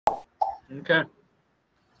Okay.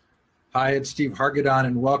 Hi, it's Steve Hargadon,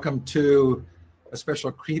 and welcome to a special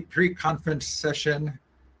pre-conference session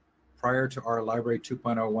prior to our Library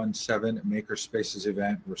 2.017 Makerspaces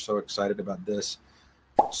event. We're so excited about this.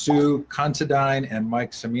 Sue Considine and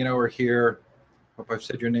Mike Semino are here. Hope I've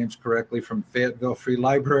said your names correctly, from Fayetteville Free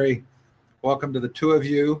Library. Welcome to the two of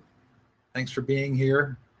you. Thanks for being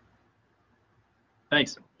here.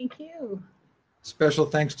 Thanks. Thank you. Special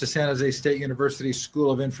thanks to San Jose State University School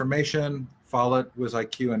of Information, Follett,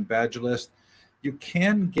 WizIQ, and Badgelist. You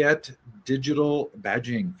can get digital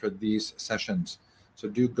badging for these sessions. So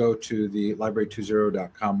do go to the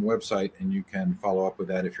library20.com website and you can follow up with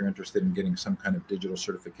that if you're interested in getting some kind of digital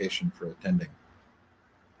certification for attending.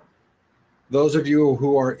 Those of you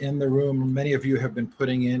who are in the room, many of you have been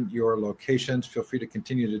putting in your locations. Feel free to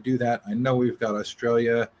continue to do that. I know we've got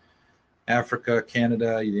Australia, Africa,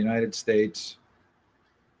 Canada, the United States.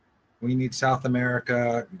 We need South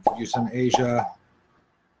America. We could use some Asia.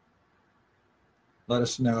 Let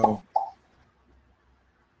us know.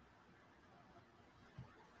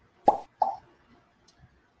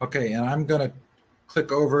 Okay, and I'm going to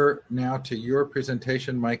click over now to your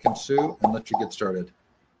presentation, Mike and Sue, and let you get started.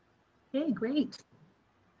 Okay, great.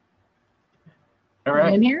 All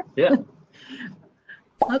right. In here? Yeah.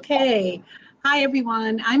 Okay. Hi,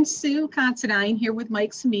 everyone. I'm Sue Considine here with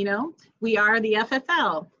Mike Semino. We are the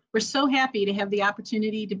FFL. We're so happy to have the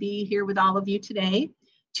opportunity to be here with all of you today.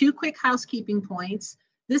 Two quick housekeeping points.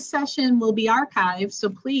 This session will be archived, so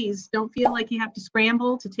please don't feel like you have to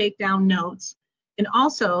scramble to take down notes. And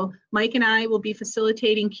also, Mike and I will be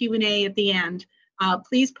facilitating Q&A at the end.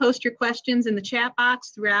 Please post your questions in the chat box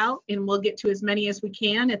throughout, and we'll get to as many as we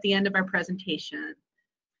can at the end of our presentation.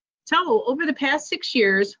 So, over the past 6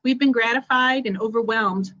 years, we've been gratified and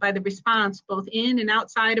overwhelmed by the response both in and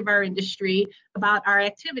outside of our industry about our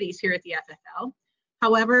activities here at the FFL.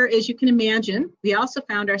 However, as you can imagine, we also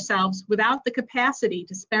found ourselves without the capacity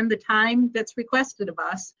to spend the time that's requested of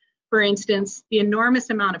us. For instance, the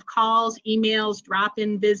enormous amount of calls, emails,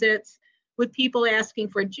 drop-in visits, with people asking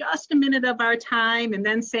for just a minute of our time and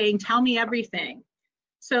then saying, "Tell me everything."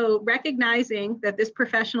 So recognizing that this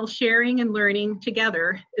professional sharing and learning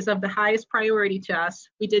together is of the highest priority to us,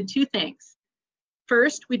 we did two things.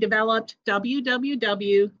 First, we developed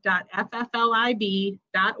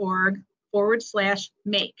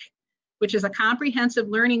www.fflib.org/make, which is a comprehensive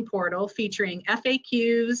learning portal featuring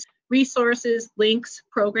FAQs, resources, links,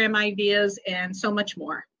 program ideas, and so much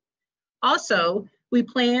more. Also, we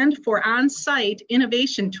planned for on-site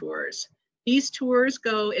innovation tours. These tours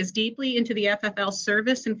go as deeply into the FFL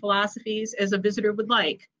service and philosophies as a visitor would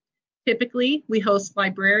like. Typically, we host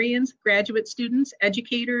librarians, graduate students,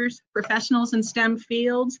 educators, professionals in STEM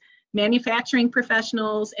fields, manufacturing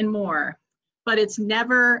professionals, and more. But it's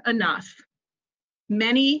never enough.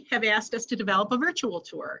 Many have asked us to develop a virtual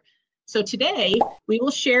tour. So today, we will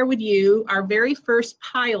share with you our very first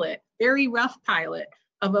pilot, very rough pilot,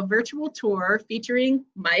 of a virtual tour featuring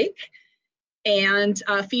Mike, and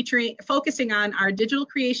focusing on our Digital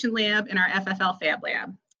Creation Lab and our FFL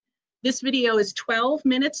FabLab. This video is 12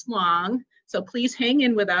 minutes long, so please hang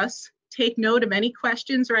in with us. Take note of any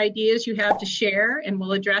questions or ideas you have to share, and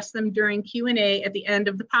we'll address them during Q&A at the end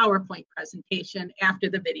of the PowerPoint presentation after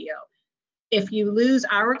the video. If you lose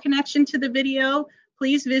our connection to the video,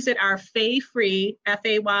 please visit our Fay-Free,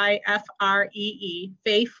 F-A-Y-F-R-E-E,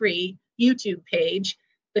 Fay-Free YouTube page.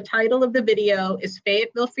 The title of the video is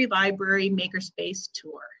Fayetteville Free Library Makerspace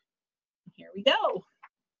Tour. Here we go.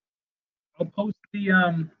 I'll post the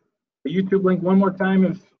YouTube link one more time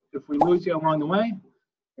if we lose you along the way.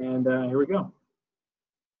 And here we go.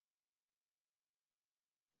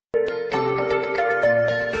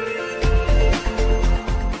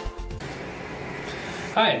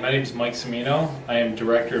 Hi, my name is Mike Semino. I am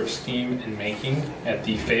Director of STEAM and Making at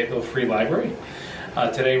the Fayetteville Free Library.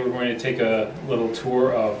 Today we're going to take a little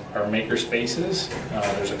tour of our makerspaces.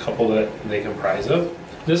 There's a couple that they comprise of.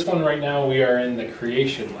 This one right now, we are in the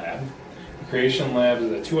Creation Lab. The Creation Lab is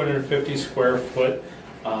a 250 square foot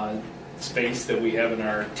space that we have in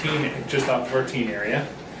our teen, just off of our teen area.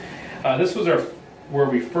 This was where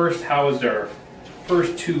we first housed our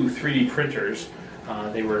first two 3D printers.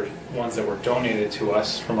 They were ones that were donated to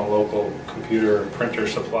us from a local computer printer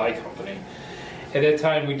supply company. At that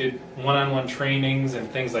time, we did one-on-one trainings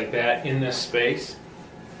and things like that in this space.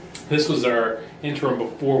 This was our interim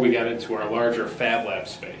before we got into our larger FabLab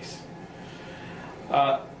space.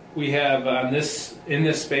 We have in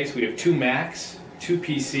this space, we have two Macs, two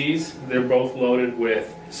PCs. They're both loaded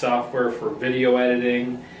with software for video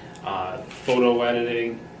editing, photo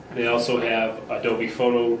editing. They also have Adobe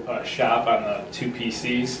Photoshop on the two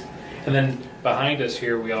PCs. And then Behind us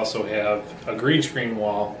here, we also have a green screen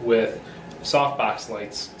wall with softbox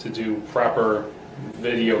lights to do proper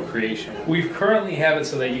video creation. We currently have it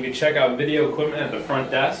so that you can check out video equipment at the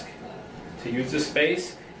front desk to use this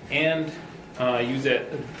space, and use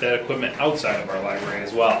that equipment outside of our library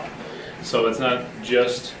as well. So it's not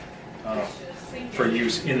just for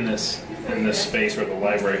use in this space or the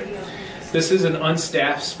library. This is an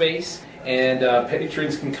unstaffed space, and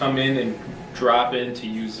patrons can come in and drop in to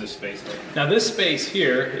use this space. Now this space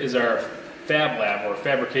here is our FabLab, or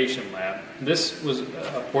Fabrication Lab. This was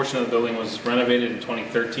a portion of the building was renovated in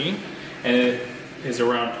 2013, and it is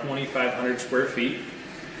around 2,500 square feet.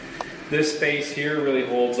 This space here really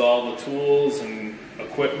holds all the tools and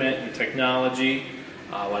equipment and technology,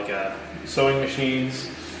 like sewing machines,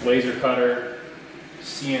 laser cutter,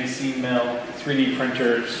 CNC mill, 3D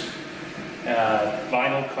printers,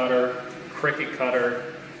 vinyl cutter, Cricut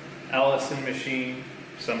cutter, Ellison machine,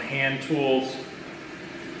 some hand tools.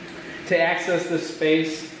 To access this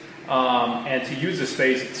space and to use this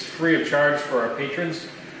space, it's free of charge for our patrons.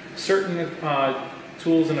 Certain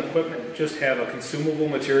tools and equipment just have a consumable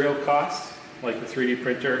material cost, like the 3D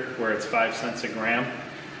printer, where it's 5 cents a gram.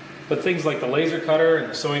 But things like the laser cutter and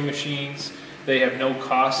the sewing machines, they have no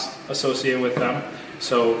cost associated with them.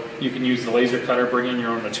 So you can use the laser cutter, bring in your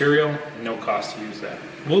own material, and no cost to use that.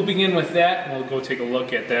 We'll begin with that, and we'll go take a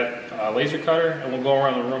look at that laser cutter, and we'll go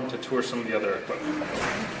around the room to tour some of the other equipment.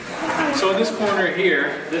 So in this corner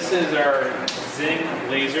here, this is our Zing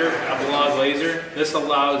laser, analog laser. This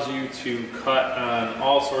allows you to cut on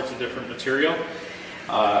all sorts of different material.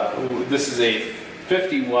 This is a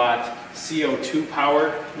 50-watt CO2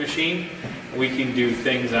 powered machine. We can do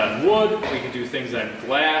things on wood, we can do things on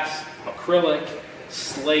glass, acrylic,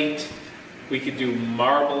 slate. We could do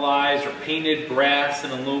marbleized or painted brass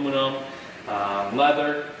and aluminum,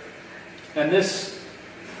 leather. And this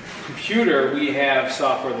computer, we have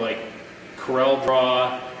software like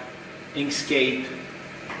CorelDRAW, Inkscape,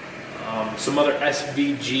 some other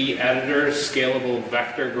SVG editors, scalable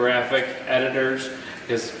vector graphic editors,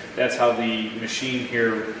 because that's how the machine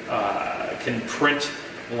here can print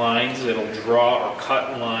lines. It'll draw or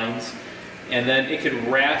cut lines. And then it could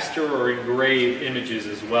raster or engrave images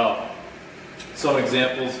as well. Some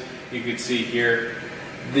examples you could see here.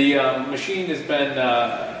 The machine has been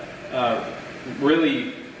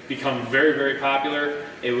really become very, very popular.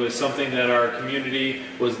 It was something that our community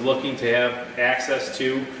was looking to have access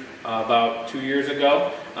to about 2 years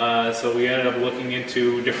ago. So we ended up looking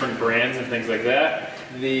into different brands and things like that.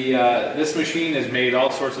 This machine has made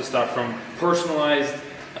all sorts of stuff, from personalized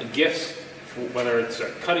gifts, whether it's a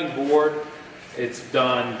cutting board, it's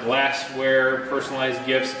done glassware, personalized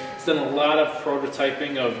gifts. It's done a lot of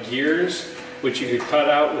prototyping of gears, which you could cut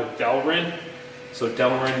out with Delrin. So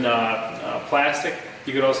Delrin plastic.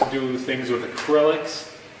 You could also do things with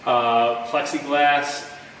acrylics, plexiglass,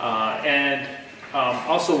 and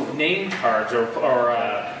also name cards or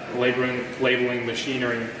labeling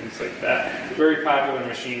machinery and things like that. Very popular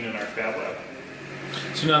machine in our FabLab.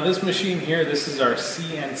 So now this machine here, this is our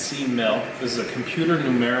CNC mill. This is a computer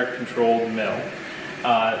numeric controlled mill.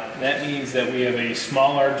 That means that we have a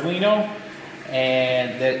small Arduino,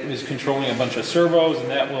 and that is controlling a bunch of servos, and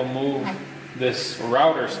that will move this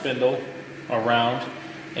router spindle around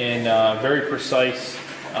in very precise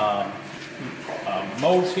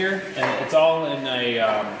modes here. And it's all in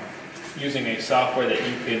using a software that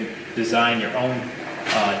you can design your own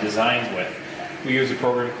designs with. We use a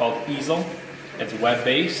program called Easel. It's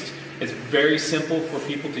web-based. It's very simple for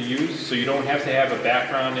people to use, so you don't have to have a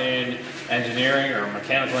background in engineering or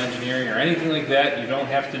mechanical engineering or anything like that. You don't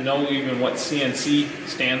have to know even what CNC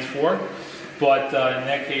stands for. But in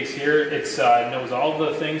that case here, it knows all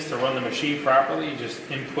the things to run the machine properly. You just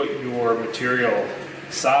input your material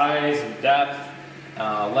size and depth,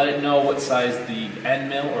 let it know what size the end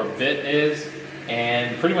mill or bit is,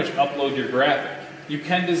 and pretty much upload your graphic. You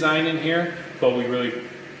can design in here, but we really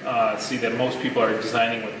see that most people are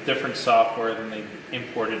designing with different software than they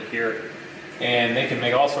imported here. And they can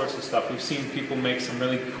make all sorts of stuff. We've seen people make some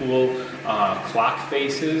really cool clock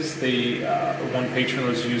faces. One patron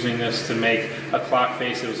was using this to make a clock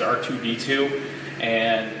face. It was R2D2,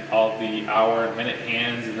 and all the hour and minute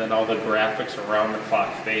hands, and then all the graphics around the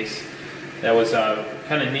clock face. That was a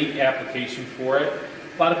kind of neat application for it.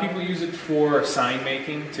 A lot of people use it for sign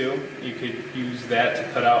making too. You could use that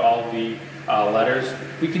to cut out all the letters.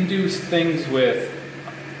 We can do things with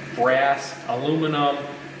brass, aluminum,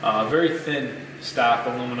 very thin stock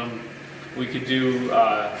aluminum. We could do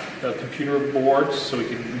the computer boards, so we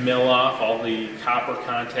could mill off all the copper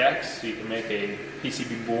contacts, so you can make a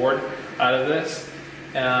PCB board out of this.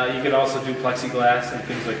 You could also do plexiglass and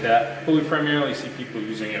things like that, but we primarily see people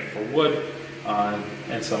using it for wood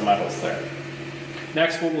and some metals there.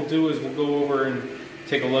 Next, what we'll do is we'll go over and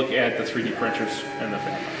take a look at the 3D printers in the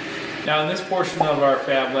family. Now, in this portion of our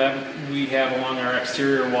Fab Lab, we have along our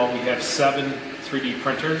exterior wall, we have 7 3D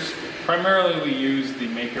printers. Primarily, we use the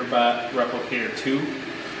MakerBot Replicator 2.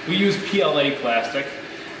 We use PLA plastic.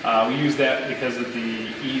 We use that because of the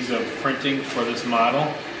ease of printing for this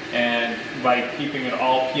model. And by keeping it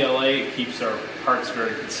all PLA, it keeps our parts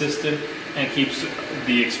very consistent and keeps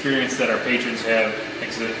the experience that our patrons have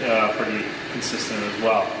pretty consistent as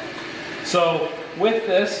well. So with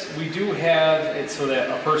this, we do have it so that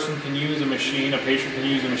a person can use a machine, a patron can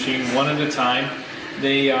use a machine one at a time.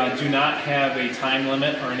 They do not have a time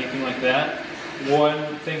limit or anything like that.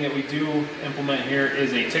 One thing that we do implement here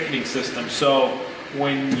is a ticketing system. So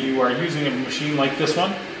when you are using a machine like this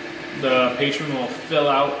one, the patron will fill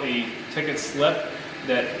out a ticket slip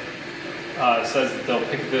that says that they'll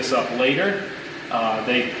pick this up later.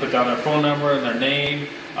 They put down their phone number and their name,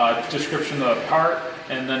 description of the part,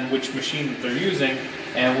 and then which machine that they're using,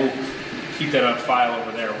 and we'll keep that on file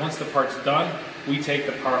over there. Once the part's done, we take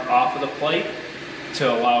the part off of the plate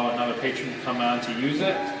to allow another patron to come on to use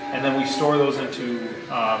it, and then we store those into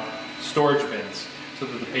storage bins so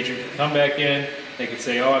that the patron can come back in. They could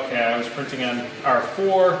say, oh, okay, I was printing on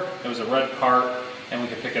R4, it was a red part, and we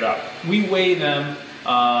can pick it up. We weigh them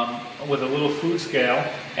with a little food scale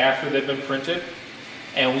after they've been printed,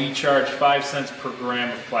 and we charge 5 cents per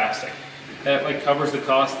gram of plastic. That covers the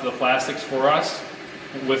cost of the plastics for us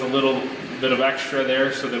with a little bit of extra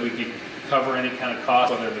there so that we can cover any kind of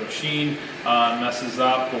cost, whether the machine messes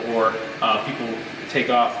up or people take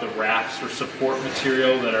off the wraps or support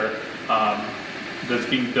material that are that's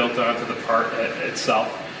being built onto the part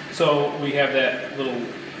itself. So we have that little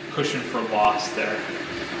cushion for loss there.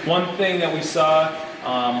 One thing that we saw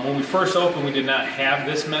when we first opened, we did not have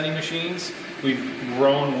this many machines. We've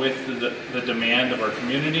grown with the demand of our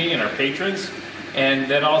community and our patrons, and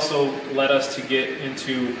that also led us to get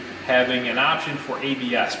into having an option for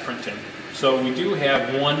ABS printing. So we do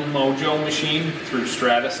have one Mojo machine through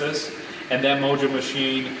Stratasys, and that Mojo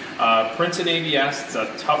machine prints in ABS. It's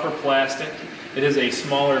a tougher plastic. It is a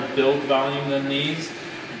smaller build volume than these,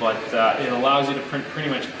 but it allows you to print pretty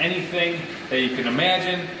much anything that you can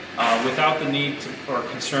imagine without the need or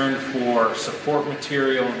concern for support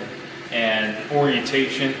material and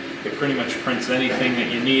orientation. It pretty much prints anything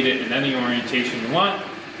that you need it in any orientation you want.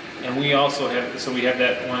 And we also have, so we have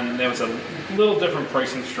that one, that was a little different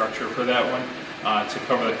pricing structure for that one to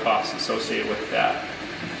cover the costs associated with that.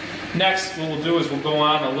 Next, what we'll do is we'll go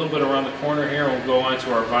on a little bit around the corner here, and we'll go on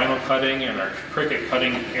to our vinyl cutting and our Cricut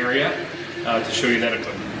cutting area to show you that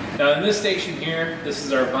equipment. Now in this station here, this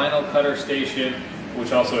is our vinyl cutter station,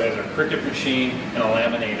 which also has our Cricut machine and a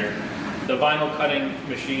laminator. The vinyl cutting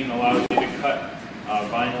machine allows you to cut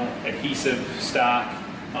vinyl adhesive stock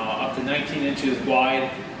up to 19 inches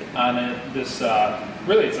wide on this,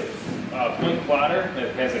 really it's a point plotter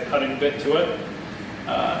that has a cutting bit to it.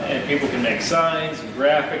 And people can make signs and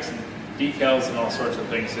graphics and decals and all sorts of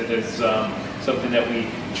things. It is something that we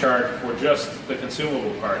charge for just the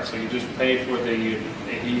consumable part. So you just pay for the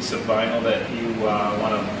adhesive vinyl that you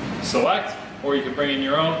want to select, or you can bring in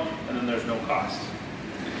your own, and then there's no cost.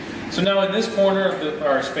 So now in this corner of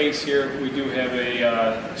our space here, we do have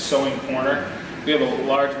a sewing corner. We have a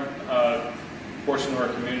large portion of our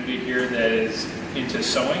community here that is into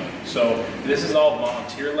sewing. So this is all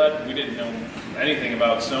volunteer-led. We didn't know anything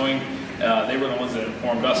about sewing. They were the ones that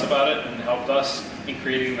informed us about it and helped us in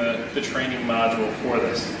creating the training module for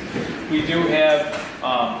this. We do have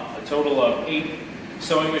a total of 8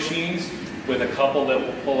 sewing machines with a couple that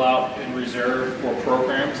we'll pull out in reserve for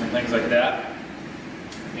programs and things like that.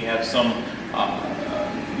 We have some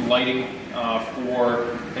lighting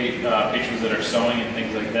for patrons that are sewing and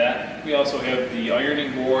things like that. We also have the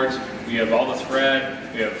ironing boards. We have all the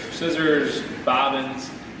thread. We have scissors, bobbins,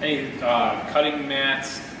 any cutting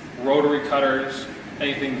mats, rotary cutters,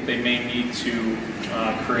 anything that they may need to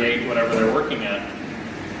create whatever they're working on.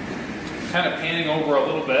 Kind of panning over a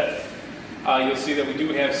little bit, you'll see that we do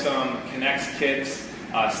have some Connects kits,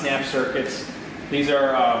 snap circuits. These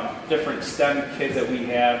are different STEM kits that we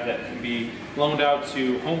have that can be loaned out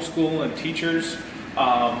to homeschool and teachers.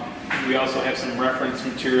 We also have some reference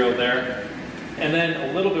material there. And then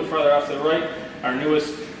a little bit further off to the right, our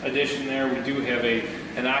newest addition there, we do have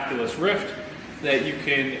an Oculus Rift that you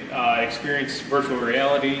can experience virtual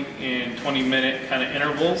reality in 20-minute kind of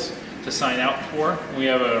intervals to sign out for. We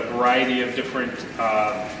have a variety of different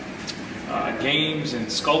games and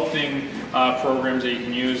sculpting programs that you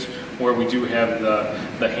can use. where we do have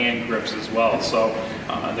the hand grips as well. So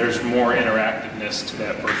there's more interactiveness to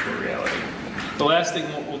that virtual reality. The last thing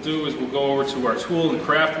we'll do is we'll go over to our tool and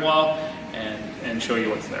craft wall and show you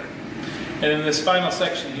what's there. And in this final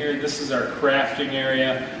section here, this is our crafting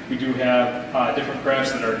area. We do have different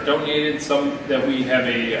crafts that are donated, some that we have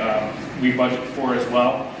we budget for as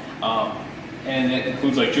well. And it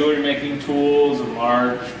includes like jewelry making tools,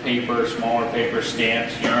 large paper, smaller paper,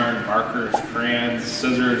 stamps, yarn, markers, crayons,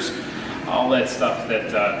 scissors, all that stuff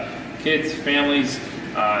that kids, families,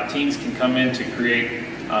 teens can come in to create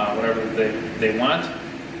whatever they want.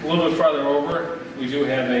 A little bit farther over, we do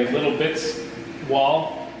have a little bits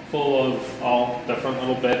wall full of all different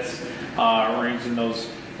little bits arranged in those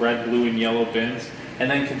red, blue, and yellow bins.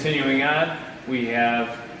 And then continuing on, we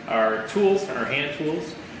have our tools, our hand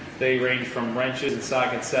tools. They range from wrenches and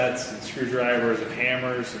socket sets and screwdrivers and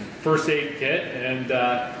hammers and first aid kit, and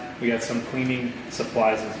we got some cleaning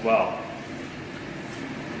supplies as well.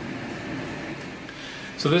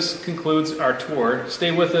 So this concludes our tour.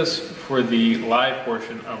 Stay with us for the live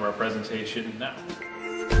portion of our presentation now.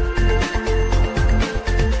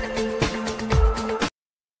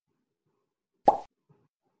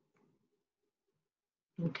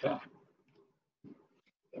 Okay.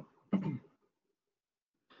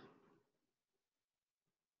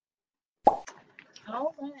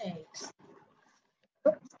 All right.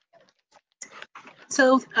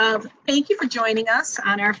 So thank you for joining us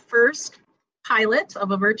on our first pilot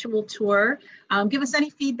of a virtual tour. Give us any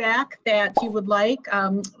feedback that you would like.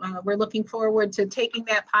 We're looking forward to taking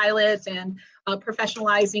that pilot and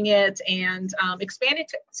professionalizing it and expanding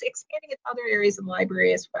it to other areas of the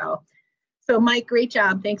library as well. So Mike, great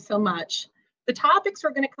job. Thanks so much. The topics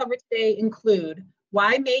we're going to cover today include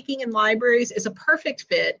why making in libraries is a perfect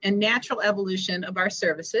fit and natural evolution of our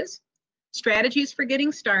services, strategies for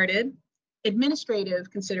getting started, administrative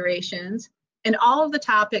considerations, and all of the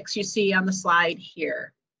topics you see on the slide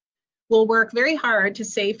here. We'll work very hard to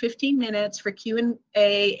save 15 minutes for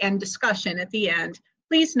Q&A and discussion at the end.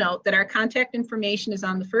 Please note that our contact information is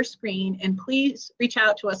on the first screen, and please reach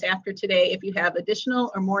out to us after today if you have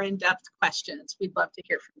additional or more in-depth questions. We'd love to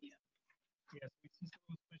hear from you. Yes, we see some of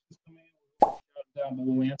those questions coming in. We'll jot them down,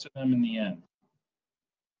 but we'll answer them in the end.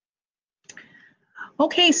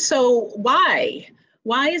 Okay, so why?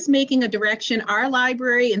 Why is making a direction our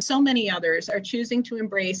library and so many others are choosing to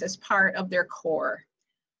embrace as part of their core?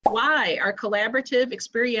 Why are collaborative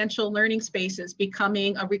experiential learning spaces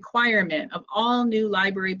becoming a requirement of all new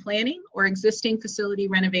library planning or existing facility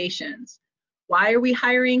renovations? Why are we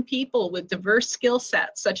hiring people with diverse skill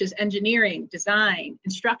sets such as engineering, design,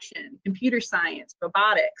 instruction, computer science,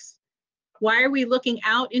 robotics? Why are we looking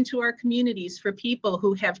out into our communities for people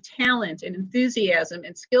who have talent and enthusiasm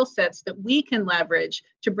and skill sets that we can leverage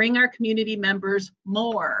to bring our community members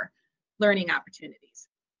more learning opportunities?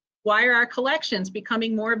 Why are our collections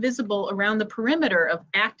becoming more visible around the perimeter of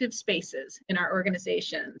active spaces in our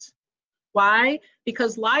organizations? Why?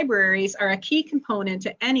 Because libraries are a key component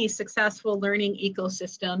to any successful learning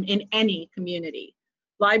ecosystem in any community.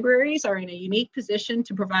 Libraries are in a unique position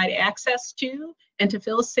to provide access to and to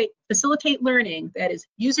facilitate learning that is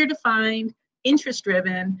user-defined,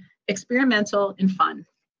 interest-driven, experimental, and fun.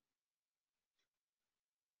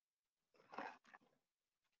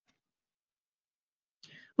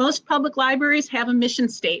 Most public libraries have a mission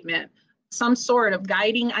statement, some sort of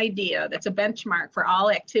guiding idea that's a benchmark for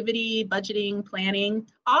all activity, budgeting, planning.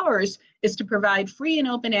 Ours is to provide free and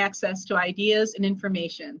open access to ideas and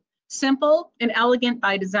information. Simple and elegant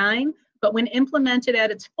by design, but when implemented at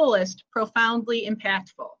its fullest, profoundly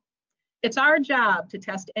impactful. It's our job to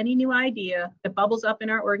test any new idea that bubbles up in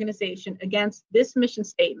our organization against this mission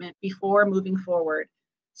statement before moving forward.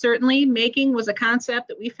 Certainly, making was a concept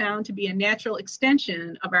that we found to be a natural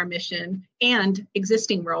extension of our mission and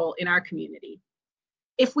existing role in our community.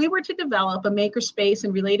 If we were to develop a makerspace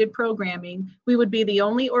and related programming, we would be the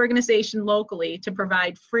only organization locally to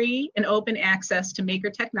provide free and open access to maker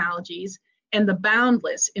technologies and the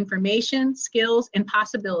boundless information, skills, and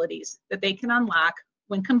possibilities that they can unlock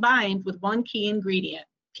when combined with one key ingredient,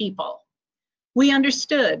 people. We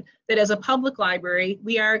understood that as a public library,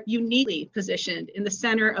 we are uniquely positioned in the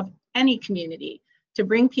center of any community to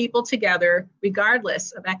bring people together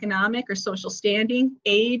regardless of economic or social standing,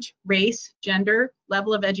 age, race, gender,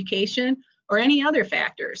 level of education, or any other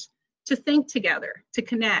factors, to think together, to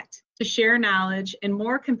connect, to share knowledge, and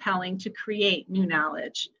more compelling, to create new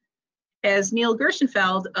knowledge. As Neil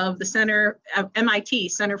Gershenfeld of the MIT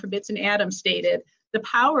Center for Bits and Atoms stated, the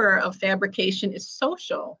power of fabrication is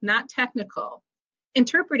social, not technical.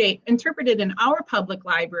 Interpreted in our public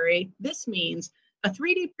library, this means A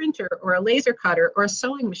 3D printer or a laser cutter or a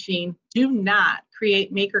sewing machine do not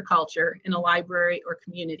create maker culture in a library or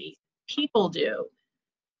community. People do.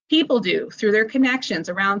 People do through their connections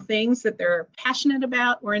around things that they're passionate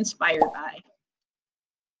about or inspired by.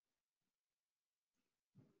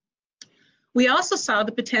 We also saw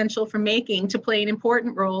the potential for making to play an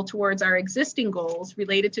important role towards our existing goals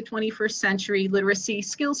related to 21st century literacy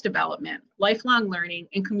skills development, lifelong learning,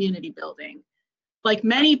 and community building. Like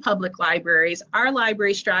many public libraries, our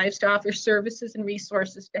library strives to offer services and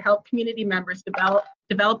resources to help community members develop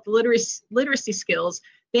the literacy skills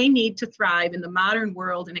they need to thrive in the modern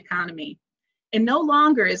world and economy. And no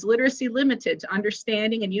longer is literacy limited to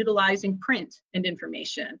understanding and utilizing print and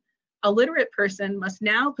information. A literate person must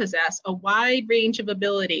now possess a wide range of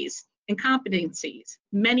abilities and competencies,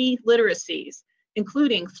 many literacies,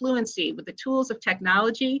 including fluency with the tools of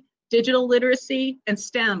technology, digital literacy, and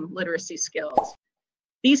STEM literacy skills.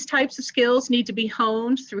 These types of skills need to be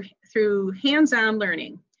honed through hands-on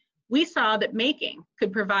learning. We saw that making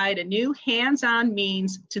could provide a new hands-on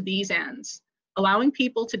means to these ends, allowing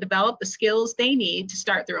people to develop the skills they need to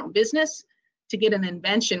start their own business, to get an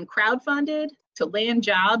invention crowdfunded, to land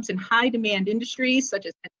jobs in high-demand industries such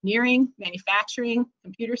as engineering, manufacturing,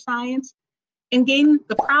 computer science, and gain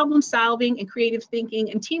the problem-solving and creative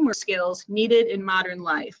thinking and teamwork skills needed in modern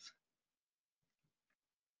life.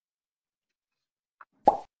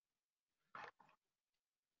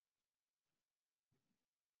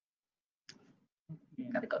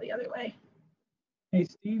 Gotta go the other way. Hey,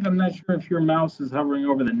 Steve, I'm not sure if your mouse is hovering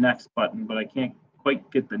over the next button, but I can't quite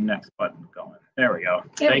get the next button going. There we go.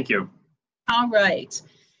 Yep. Thank you. All right.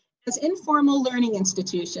 As informal learning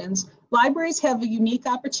institutions, libraries have a unique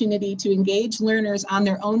opportunity to engage learners on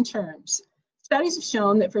their own terms. Studies have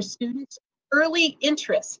shown that for students, early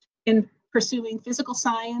interest in pursuing physical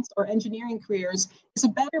science or engineering careers is a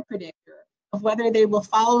better predictor of whether they will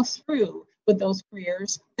follow through with those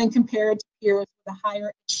careers than compared to peers with a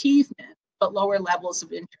higher achievement but lower levels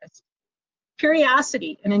of interest.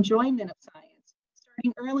 Curiosity and enjoyment of science,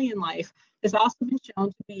 starting early in life, has also been shown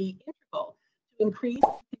to be integral to increase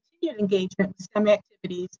continued engagement with STEM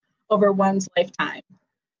activities over one's lifetime.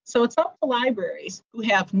 So it's up to libraries who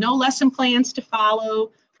have no lesson plans to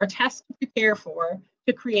follow or tests to prepare for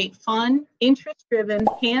to create fun, interest-driven,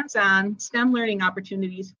 hands-on STEM learning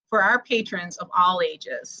opportunities for our patrons of all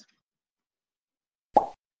ages.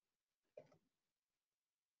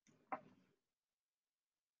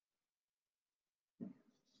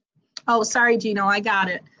 Oh, sorry, Gino, I got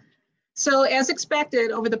it. So as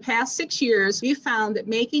expected, over the past 6 years, we've found that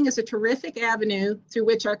making is a terrific avenue through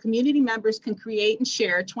which our community members can create and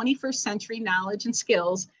share 21st century knowledge and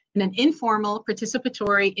skills in an informal,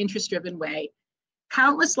 participatory, interest-driven way.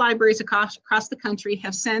 Countless libraries across the country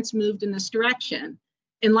have since moved in this direction.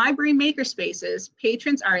 In library makerspaces,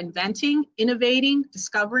 patrons are inventing, innovating,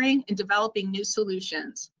 discovering, and developing new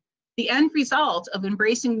solutions. The end result of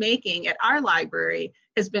embracing making at our library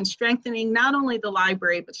has been strengthening not only the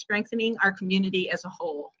library, but strengthening our community as a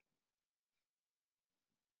whole.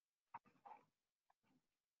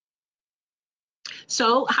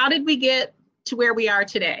 So how did we get to where we are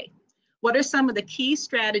today? What are some of the key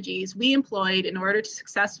strategies we employed in order to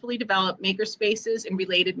successfully develop makerspaces and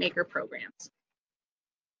related maker programs?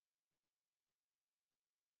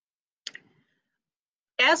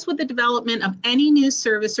 As with the development of any new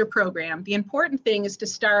service or program, the important thing is to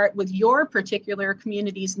start with your particular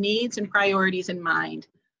community's needs and priorities in mind.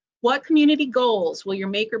 What community goals will your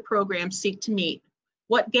maker program seek to meet?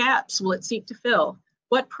 What gaps will it seek to fill?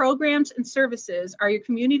 What programs and services are your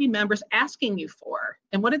community members asking you for?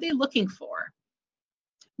 And what are they looking for?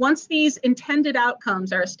 Once these intended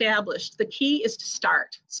outcomes are established, the key is to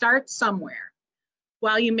start somewhere.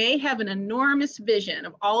 While you may have an enormous vision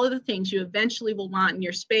of all of the things you eventually will want in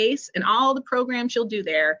your space and all the programs you'll do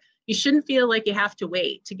there, you shouldn't feel like you have to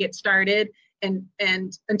wait to get started and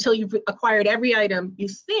until you've acquired every item you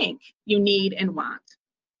think you need and want.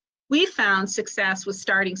 We found success with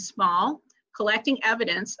starting small, collecting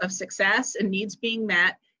evidence of success and needs being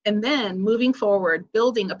met, and then moving forward,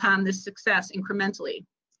 building upon this success incrementally.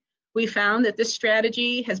 We found that this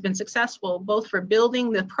strategy has been successful both for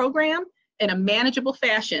building the program in a manageable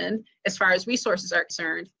fashion as far as resources are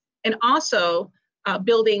concerned, and also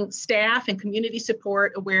building staff and community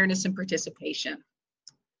support, awareness, and participation.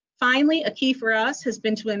 Finally, a key for us has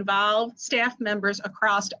been to involve staff members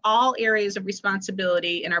across all areas of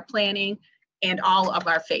responsibility in our planning and all of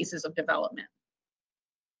our phases of development.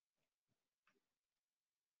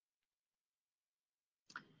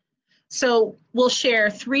 So we'll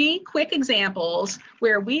share 3 quick examples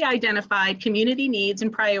where we identified community needs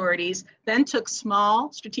and priorities, then took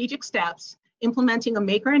small strategic steps implementing a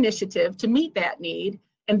maker initiative to meet that need,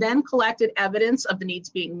 and then collected evidence of the needs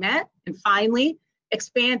being met, and finally,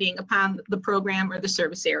 expanding upon the program or the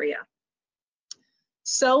service area.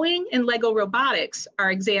 Sewing and Lego robotics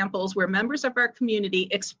are examples where members of our community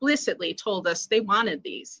explicitly told us they wanted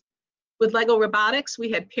these. With Lego robotics,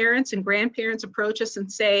 we had parents and grandparents approach us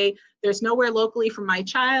and say, there's nowhere locally for my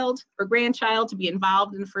child or grandchild to be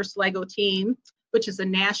involved in the first Lego team, which is a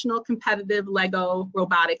national competitive Lego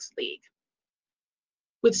robotics league.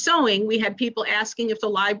 With sewing, we had people asking if the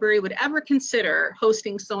library would ever consider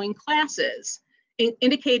hosting sewing classes,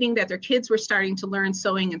 indicating that their kids were starting to learn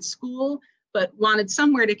sewing in school, but wanted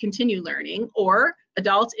somewhere to continue learning, or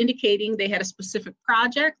adults indicating they had a specific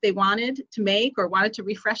project they wanted to make or wanted to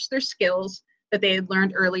refresh their skills that they had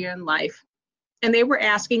learned earlier in life. And they were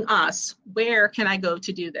asking us, where can I go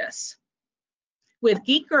to do this? With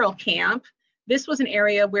Geek Girl Camp, this was an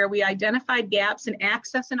area where we identified gaps in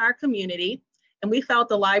access in our community, and we felt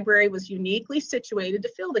the library was uniquely situated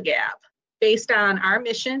to fill the gap based on our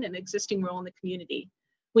mission and existing role in the community.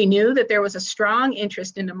 We knew that there was a strong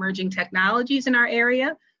interest in emerging technologies in our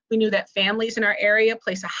area. We knew that families in our area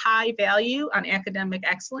place a high value on academic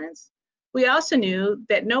excellence. We also knew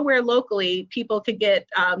that nowhere locally people could get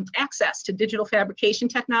access to digital fabrication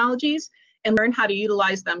technologies and learn how to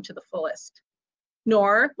utilize them to the fullest.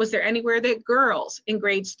 Nor was there anywhere that girls in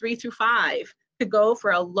grades 3 through 5 could go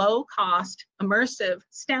for a low-cost, immersive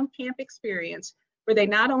STEM camp experience where they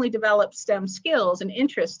not only develop STEM skills and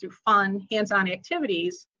interests through fun, hands-on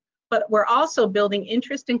activities, but we're also building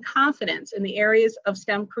interest and confidence in the areas of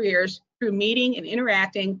STEM careers through meeting and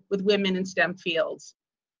interacting with women in STEM fields.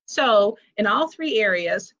 So in all three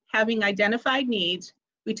areas, having identified needs,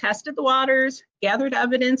 we tested the waters, gathered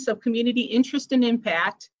evidence of community interest and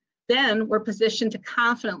impact, then we're positioned to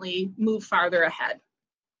confidently move farther ahead.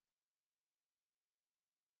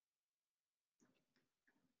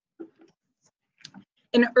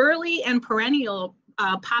 An early and perennial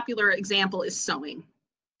popular example is sewing.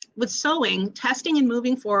 With sewing, testing and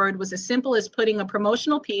moving forward was as simple as putting a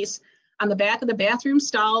promotional piece on the back of the bathroom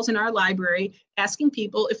stalls in our library, asking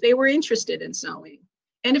people if they were interested in sewing,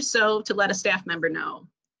 and if so, to let a staff member know.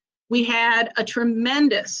 We had a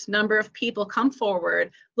tremendous number of people come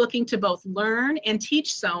forward looking to both learn and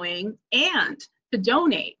teach sewing and to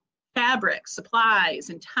donate fabric, supplies,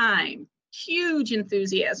 and time. Huge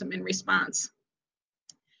enthusiasm in response.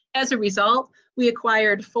 As a result, we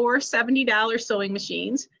acquired 4 $70 sewing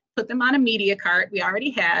machines, put them on a media cart we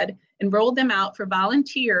already had, and rolled them out for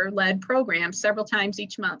volunteer-led programs several times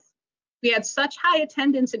each month. We had such high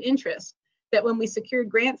attendance and interest that when we secured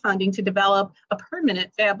grant funding to develop a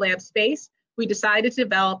permanent FabLab space, we decided to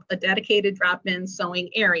develop a dedicated drop-in sewing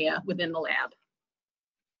area within the lab.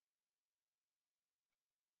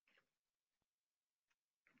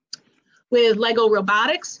 With Lego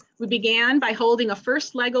Robotics, we began by holding a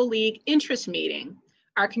first Lego League interest meeting.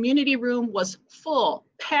 Our community room was full,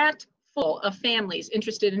 packed full of families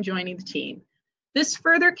interested in joining the team. This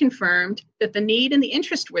further confirmed that the need and the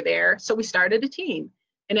interest were there, so we started a team.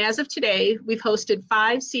 And as of today, we've hosted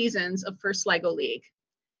 5 seasons of First Lego League.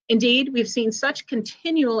 Indeed, we've seen such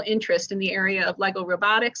continual interest in the area of Lego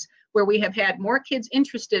Robotics, where we have had more kids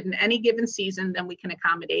interested in any given season than we can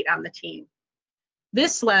accommodate on the team.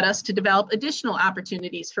 This led us to develop additional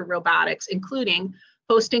opportunities for robotics, including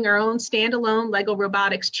hosting our own standalone Lego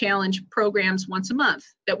Robotics Challenge programs once a month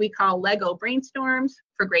that we call Lego Brainstorms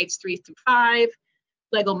for grades 3 through 5,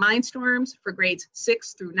 Lego Mindstorms for grades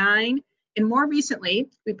 6 through 9, and more recently,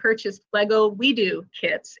 we purchased Lego We Do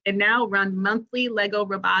kits and now run monthly Lego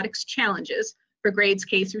Robotics Challenges for grades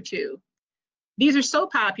K through 2. These are so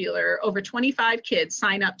popular, over 25 kids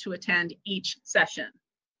sign up to attend each session.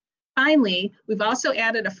 Finally, we've also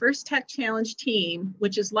added a First Tech Challenge team,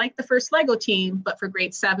 which is like the First Lego team, but for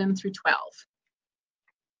grades 7 through 12.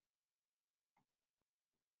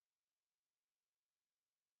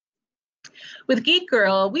 With Geek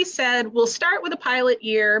Girl, we said we'll start with a pilot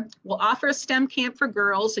year. We'll offer a STEM camp for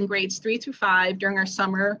girls in grades 3 through 5 during our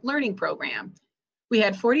summer learning program. We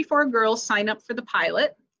had 44 girls sign up for the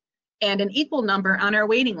pilot and an equal number on our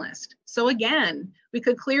waiting list. So again, we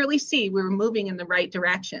could clearly see we were moving in the right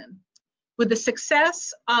direction. With the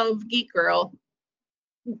success of Geek Girl,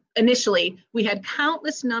 initially, we had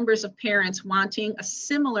countless numbers of parents wanting a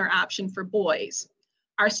similar option for boys.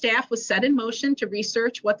 Our staff was set in motion to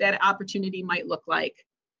research what that opportunity might look like.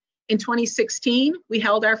 In 2016, we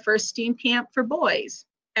held our first STEAM camp for boys.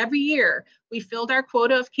 Every year, we filled our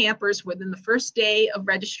quota of campers within the first day of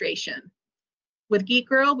registration. With Geek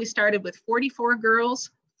Girl, we started with 44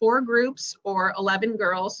 girls, 4 groups, or 11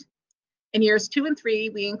 girls. In years 2 and 3,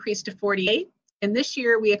 we increased to 48, and this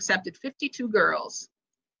year we accepted 52 girls.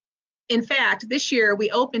 In fact, this year we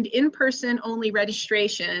opened in-person only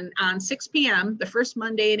registration on 6 p.m. the first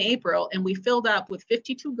Monday in April, and we filled up with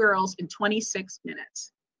 52 girls in 26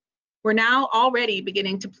 minutes. We're now already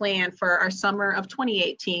beginning to plan for our summer of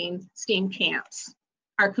 2018 STEAM camps.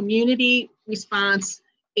 Our community response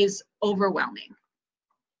is overwhelming.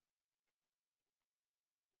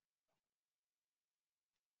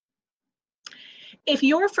 If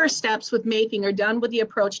your first steps with making are done with the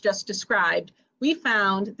approach just described, we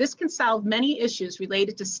found this can solve many issues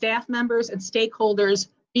related to staff members and stakeholders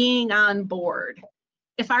being on board.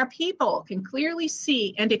 If our people can clearly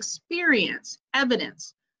see and experience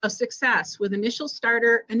evidence of success with initial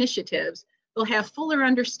starter initiatives, they'll have fuller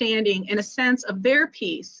understanding and a sense of their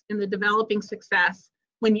piece in the developing success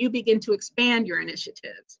when you begin to expand your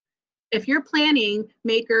initiatives. If you're planning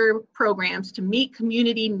maker programs to meet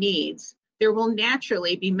community needs, there will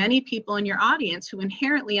naturally be many people in your audience who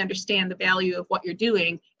inherently understand the value of what you're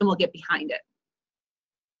doing and will get behind it.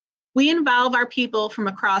 We involve our people from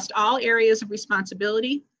across all areas of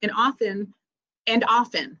responsibility and often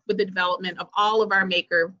with the development of all of our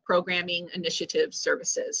maker programming initiative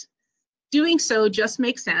services. Doing so just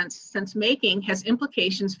makes sense since making has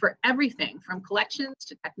implications for everything from collections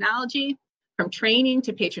to technology, from training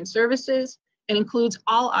to patron services, and includes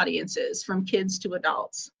all audiences from kids to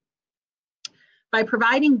adults. By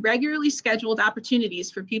providing regularly scheduled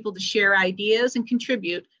opportunities for people to share ideas and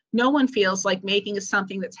contribute, no one feels like making is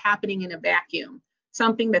something that's happening in a vacuum,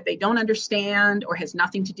 something that they don't understand or has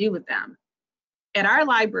nothing to do with them. At our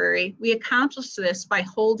library, we accomplish this by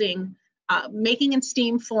holding Making and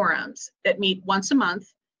STEAM forums that meet once a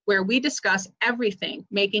month, where we discuss everything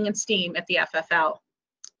Making and STEAM at the FFL.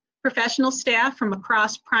 Professional staff from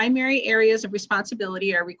across primary areas of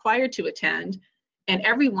responsibility are required to attend, and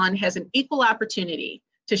everyone has an equal opportunity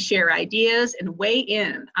to share ideas and weigh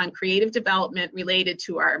in on creative development related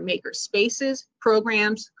to our maker spaces,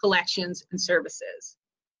 programs, collections, and services.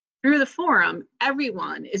 Through the forum,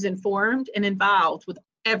 everyone is informed and involved with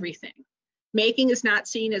everything. Making is not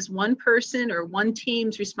seen as one person or one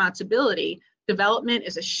team's responsibility. Development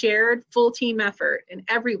is a shared, full team effort, and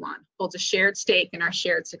everyone holds a shared stake in our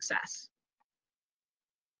shared success.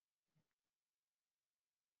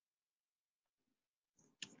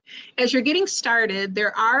 As you're getting started,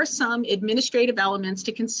 there are some administrative elements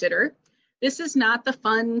to consider. This is not the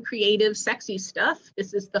fun, creative, sexy stuff.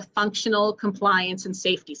 This is the functional, compliance, and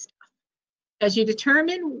safety stuff. As you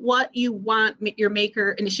determine what you want your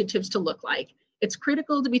maker initiatives to look like, it's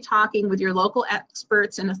critical to be talking with your local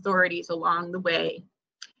experts and authorities along the way.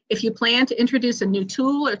 If you plan to introduce a new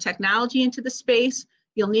tool or technology into the space,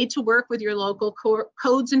 you'll need to work with your local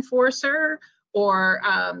codes enforcer or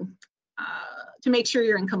to make sure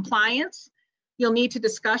you're in compliance. You'll need to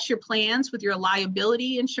discuss your plans with your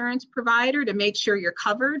liability insurance provider to make sure you're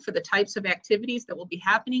covered for the types of activities that will be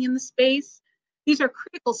happening in the space. These are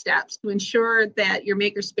critical steps to ensure that your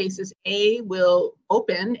maker spaces, A, will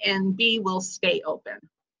open and B, will stay open.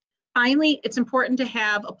 Finally, it's important to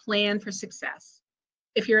have a plan for success.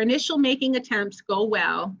 If your initial making attempts go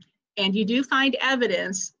well and you do find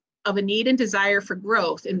evidence of a need and desire for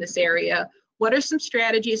growth in this area, what are some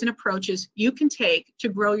strategies and approaches you can take to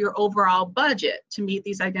grow your overall budget to meet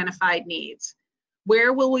these identified needs?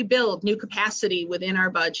 Where will we build new capacity within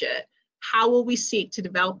our budget? How will we seek to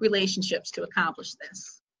develop relationships to accomplish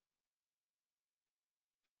this?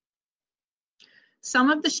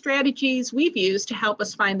 Some of the strategies we've used to help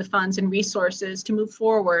us find the funds and resources to move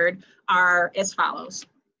forward are as follows.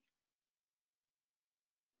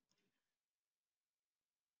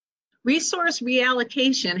 Resource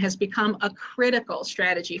reallocation has become a critical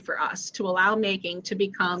strategy for us to allow making to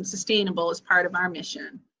become sustainable as part of our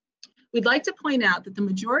mission. We'd like to point out that the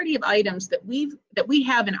majority of items that we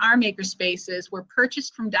have in our maker spaces were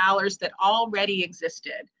purchased from dollars that already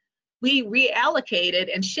existed. We reallocated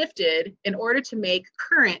and shifted in order to make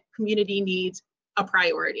current community needs a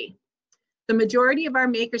priority. The majority of our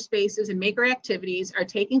maker spaces and maker activities are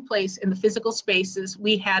taking place in the physical spaces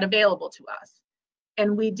we had available to us.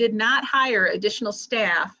 And we did not hire additional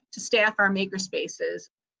staff to staff our maker spaces.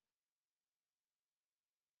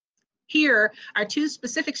 Here are two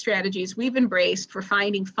specific strategies we've embraced for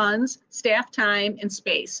finding funds, staff time, and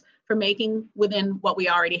space for making within what we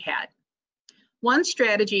already had. One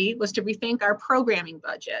strategy was to rethink our programming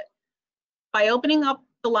budget. By opening up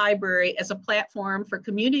the library as a platform for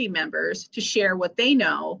community members to share what they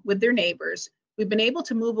know with their neighbors, we've been able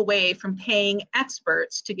to move away from paying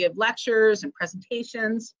experts to give lectures and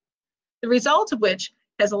presentations, the result of which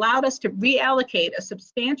has allowed us to reallocate a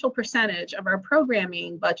substantial percentage of our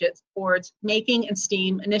programming budgets towards making and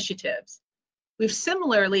STEAM initiatives. We've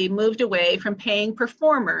similarly moved away from paying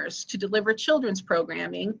performers to deliver children's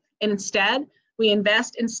programming, and instead, we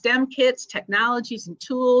invest in STEM kits, technologies, and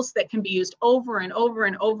tools that can be used over and over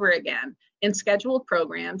and over again in scheduled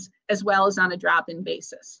programs, as well as on a drop-in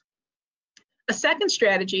basis. A second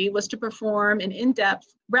strategy was to perform an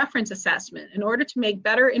in-depth reference assessment in order to make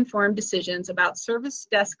better informed decisions about service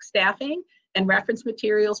desk staffing and reference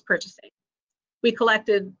materials purchasing. We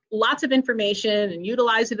collected lots of information and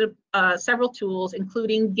utilized several tools,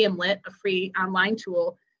 including Gimlet, a free online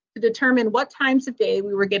tool, to determine what times of day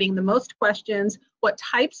we were getting the most questions, what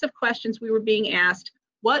types of questions we were being asked,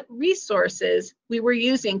 what resources we were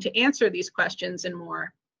using to answer these questions, and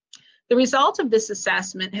more. The result of this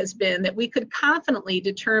assessment has been that we could confidently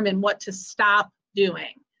determine what to stop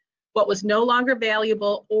doing, what was no longer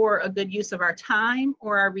valuable or a good use of our time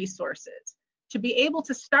or our resources, to be able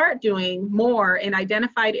to start doing more in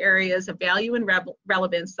identified areas of value and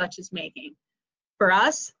relevance, such as making. For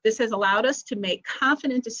us, this has allowed us to make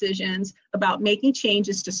confident decisions about making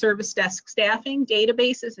changes to service desk staffing,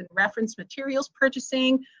 databases, and reference materials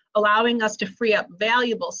purchasing, allowing us to free up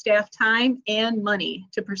valuable staff time and money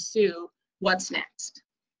to pursue what's next.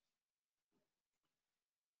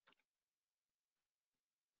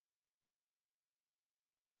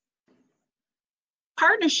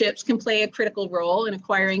 Partnerships can play a critical role in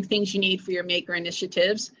acquiring things you need for your maker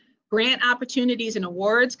initiatives. Grant opportunities and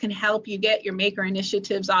awards can help you get your maker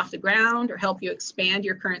initiatives off the ground or help you expand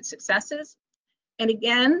your current successes. And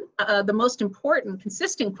again, the most important,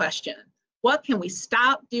 consistent question: what can we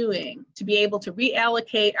stop doing to be able to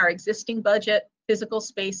reallocate our existing budget, physical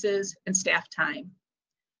spaces, and staff time?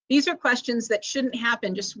 These are questions that shouldn't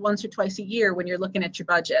happen just once or twice a year when you're looking at your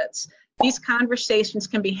budgets. These conversations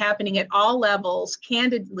can be happening at all levels,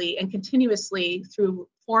 candidly and continuously through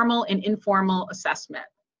formal and informal assessment.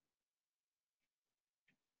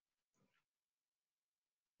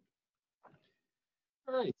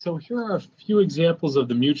 All right, so here are a few examples of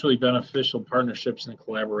the mutually beneficial partnerships and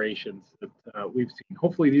collaborations that we've seen.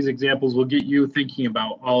 Hopefully these examples will get you thinking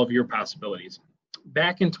about all of your possibilities.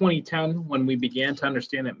 Back in 2010, when we began to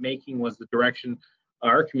understand that making was the direction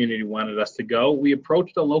our community wanted us to go, we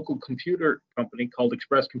approached a local computer company called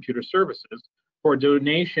Express Computer Services for a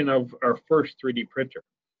donation of our first 3D printer.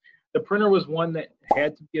 The printer was one that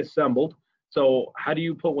had to be assembled. So how do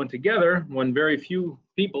you put one together when very few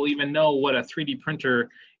people even know what a 3D printer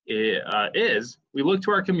is? We looked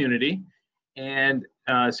to our community, and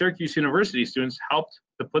Syracuse University students helped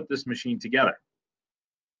to put this machine together.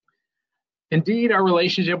 Indeed, our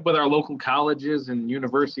relationship with our local colleges and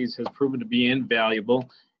universities has proven to be invaluable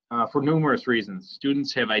for numerous reasons.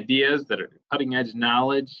 Students have ideas that are cutting-edge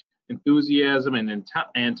knowledge, enthusiasm,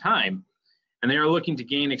 and time, and they are looking to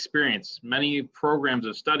gain experience. Many programs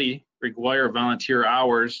of study require volunteer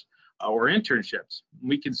hours or internships.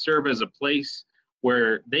 We can serve as a place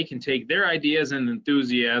where they can take their ideas and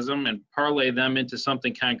enthusiasm and parlay them into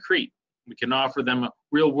something concrete. We can offer them a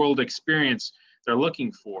real-world experience they're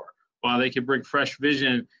looking for, while they can bring fresh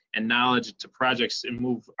vision and knowledge to projects and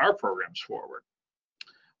move our programs forward.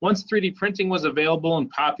 Once 3D printing was available and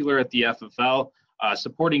popular at the FFL,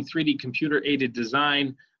 supporting 3D computer-aided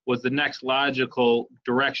design was the next logical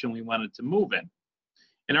direction we wanted to move in.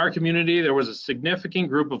 In our community, there was a significant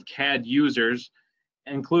group of CAD users,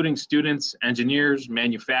 including students, engineers,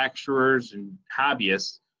 manufacturers, and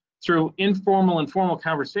hobbyists. Through informal and formal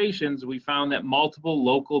conversations, we found that multiple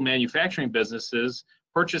local manufacturing businesses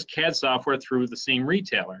purchased CAD software through the same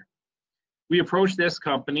retailer. We approached this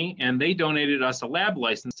company, and they donated us a lab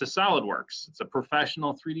license to SolidWorks. It's a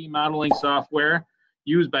professional 3D modeling software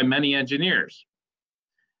used by many engineers.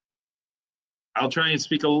 I'll try and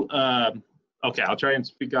speak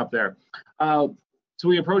up there. So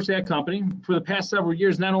we approached that company. For the past several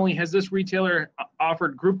years, not only has this retailer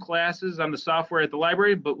offered group classes on the software at the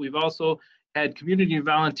library, but we've also had community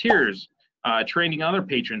volunteers training other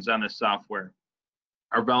patrons on this software.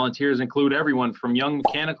 Our volunteers include everyone from young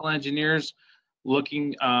mechanical engineers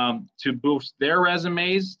looking to boost their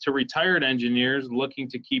resumes to retired engineers looking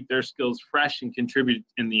to keep their skills fresh and contribute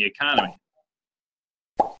in the economy.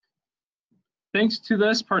 Thanks to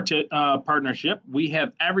this partnership, we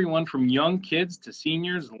have everyone from young kids to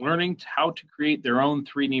seniors learning how to create their own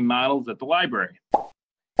 3D models at the library.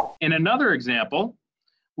 In another example,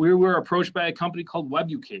 we were approached by a company called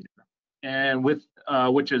WebUcator, and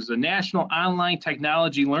which is a national online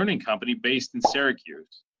technology learning company based in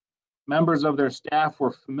Syracuse. Members of their staff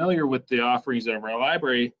were familiar with the offerings of our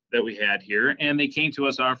library that we had here, and they came to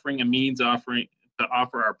us offering a means to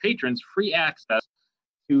offer our patrons free access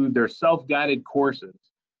to their self-guided courses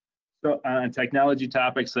on technology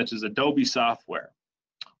topics such as Adobe software.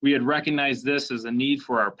 We had recognized this as a need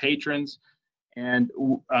for our patrons and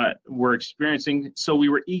were experiencing, so we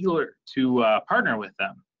were eager to partner with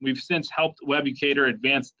them. We've since helped Webucator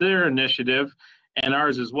advance their initiative and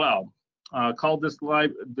ours as well, called this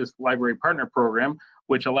Library Partner Program,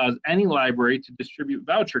 which allows any library to distribute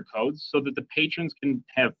voucher codes so that the patrons can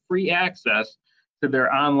have free access to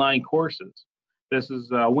their online courses. This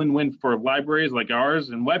is a win-win for libraries like ours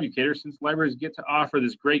and Webucator, since libraries get to offer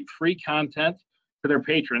this great free content to their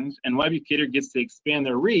patrons, and Webucator gets to expand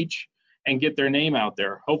their reach and get their name out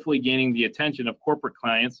there, hopefully gaining the attention of corporate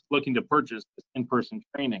clients looking to purchase this in-person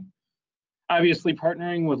training. Obviously,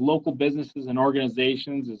 partnering with local businesses and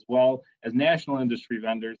organizations as well as national industry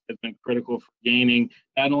vendors has been critical for gaining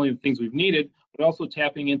not only the things we've needed, but also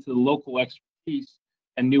tapping into the local expertise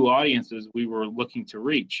and new audiences we were looking to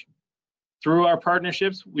reach. Through our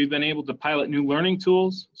partnerships, we've been able to pilot new learning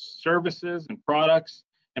tools, services, and products,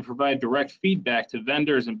 and provide direct feedback to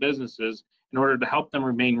vendors and businesses in order to help them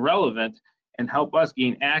remain relevant and help us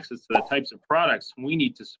gain access to the types of products we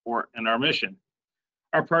need to support in our mission.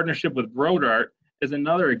 Our partnership with BroadArt is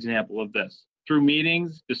another example of this. Through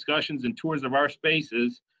meetings, discussions, and tours of our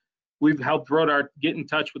spaces, we've helped BroadArt get in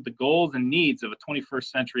touch with the goals and needs of a 21st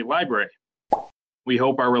century library. We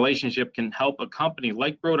hope our relationship can help a company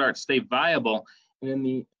like BroadArt stay viable in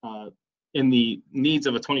the needs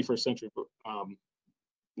of a 21st century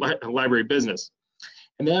library business,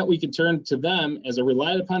 and that we can turn to them as a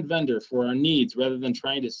relied upon vendor for our needs rather than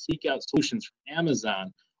trying to seek out solutions from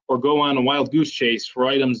Amazon or go on a wild goose chase for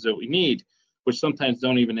items that we need, which sometimes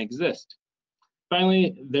don't even exist.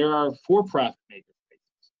 Finally, there are for-profit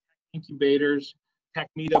makerspaces, incubators, tech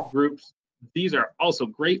meetup groups. These are also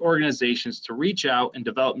great organizations to reach out and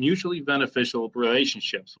develop mutually beneficial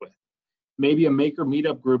relationships with. Maybe a maker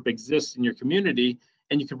meetup group exists in your community,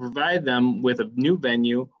 and you can provide them with a new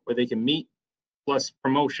venue where they can meet, plus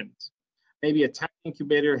promotions. Maybe a tech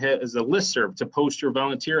incubator has a listserv to post your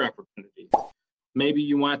volunteer opportunities. Maybe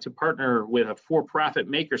you want to partner with a for-profit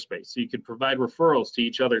makerspace so you could provide referrals to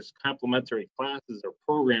each other's complementary classes or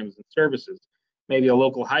programs and services. Maybe a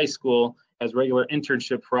local high school has regular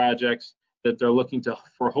internship projects that they're looking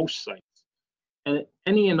for host sites. And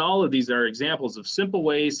any and all of these are examples of simple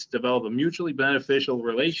ways to develop a mutually beneficial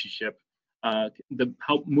relationship that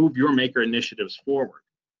help move your maker initiatives forward.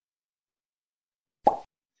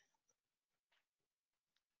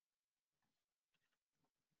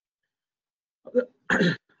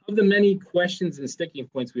 Of the many questions and sticking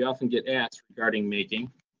points we often get asked regarding making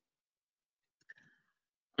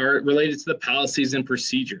are related to the policies and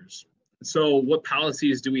procedures. So what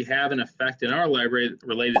policies do we have in effect in our library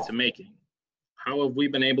related to making? How have we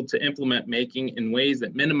been able to implement making in ways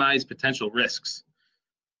that minimize potential risks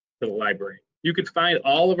to the library? You could find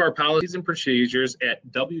all of our policies and procedures at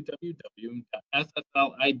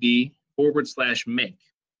www.fflib.org/make.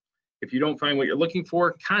 If you don't find what you're looking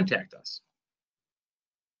for, contact us.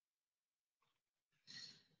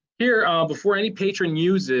 Here, before any patron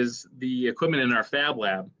uses the equipment in our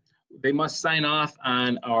FabLab, they must sign off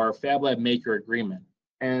on our FabLab Maker Agreement.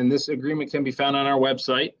 And this agreement can be found on our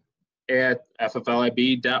website at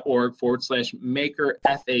fflib.org/maker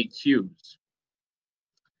FAQs.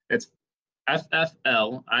 It's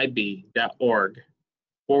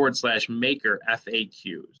fflib.org/maker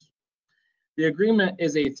FAQs. The agreement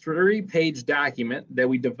is a 3-page document that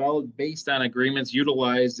we developed based on agreements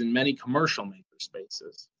utilized in many commercial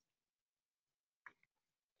makerspaces.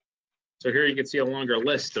 So here you can see a longer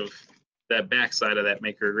list of that backside of that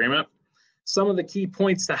maker agreement. Some of the key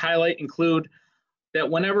points to highlight include that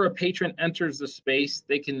whenever a patron enters the space,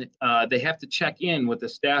 they have to check in with the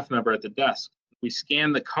staff member at the desk. We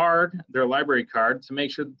scan the card, their library card, to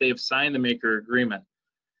make sure that they have signed the maker agreement.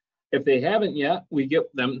 If they haven't yet, we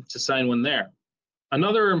get them to sign one there.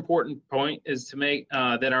 Another important point is to make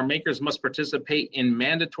that our makers must participate in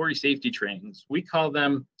mandatory safety trainings. We call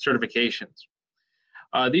them certifications.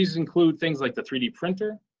 These include things like the 3D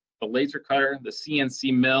printer, the laser cutter, the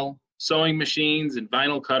CNC mill, sewing machines, and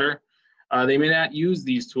vinyl cutter. They may not use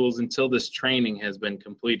these tools until this training has been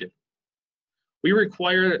completed. We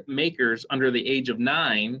require makers under the age of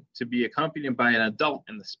 9 to be accompanied by an adult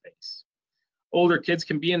in the space. Older kids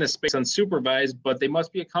can be in the space unsupervised, but they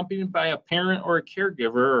must be accompanied by a parent or a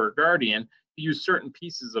caregiver or a guardian to use certain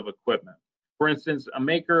pieces of equipment. For instance, a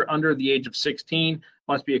maker under the age of 16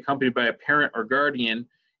 must be accompanied by a parent or guardian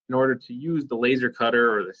in order to use the laser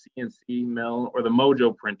cutter or the CNC mill or the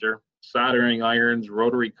Mojo printer, soldering irons,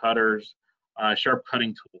 rotary cutters, sharp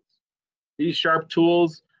cutting tools. These sharp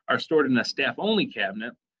tools are stored in a staff-only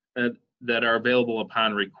cabinet that are available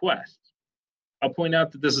upon request. I'll point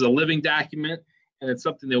out that this is a living document and it's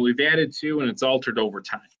something that we've added to and it's altered over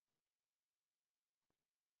time.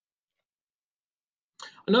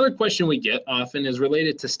 Another question we get often is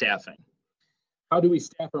related to staffing. How do we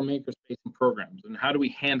staff our makerspace programs, and how do we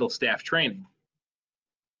handle staff training?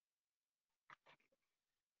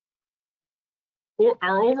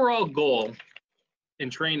 Our overall goal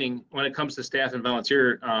in training when it comes to staff and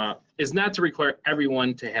volunteer is not to require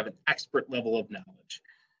everyone to have an expert level of knowledge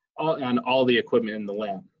on all the equipment in the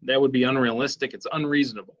lab. That would be unrealistic. It's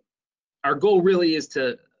unreasonable. Our goal really is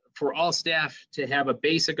for all staff to have a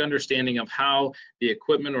basic understanding of how the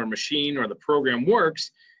equipment or machine or the program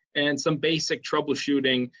works and some basic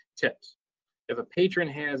troubleshooting tips. If a patron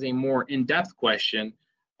has a more in-depth question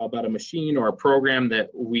about a machine or a program that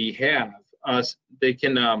we have, they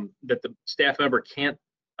can that the staff member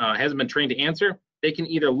hasn't been trained to answer, they can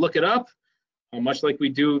either look it up, much like we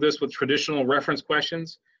do this with traditional reference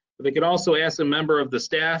questions, but they could also ask a member of the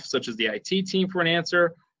staff, such as the IT team, for an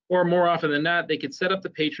answer, or more often than not, they could set up the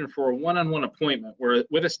patron for a one-on-one appointment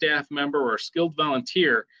with a staff member or a skilled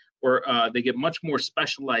volunteer where they get much more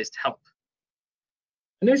specialized help.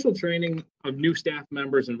 Initial training of new staff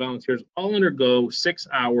members and volunteers all undergo 6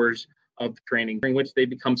 hours of training, during which they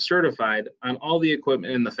become certified on all the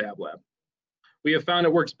equipment in the FabLab. We have found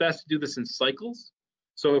it works best to do this in cycles.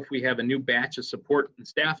 So if we have a new batch of support and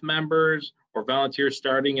staff members or volunteers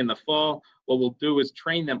starting in the fall, what we'll do is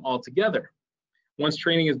train them all together. Once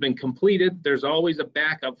training has been completed, there's always a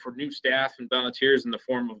backup for new staff and volunteers in the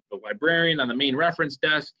form of the librarian on the main reference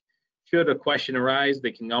desk. Should a question arise,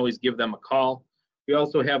 they can always give them a call. We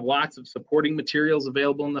also have lots of supporting materials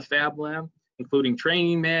available in the FabLab, including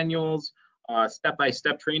training manuals,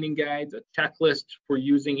 step-by-step training guides, a checklist for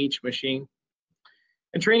using each machine.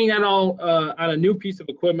 And training on a new piece of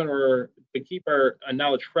equipment or to keep our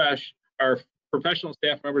knowledge fresh, our professional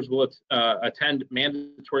staff members will attend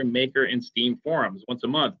mandatory maker and STEAM forums once a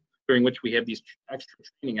month, during which we have these extra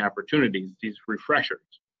training opportunities, these refreshers.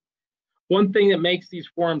 One thing that makes these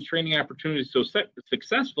forums training opportunities so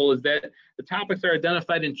successful is that the topics are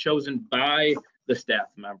identified and chosen by the staff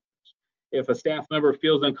members. If a staff member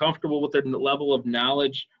feels uncomfortable with their level of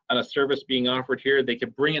knowledge on a service being offered here, they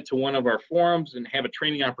could bring it to one of our forums and have a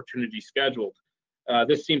training opportunity scheduled.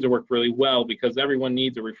 This seems to work really well because everyone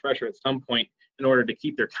needs a refresher at some point in order to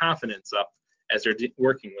keep their confidence up as they're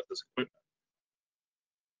working with this equipment.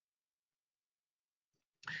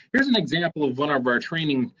 Here's an example of one of our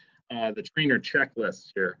training, the trainer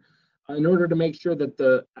checklists here. In order to make sure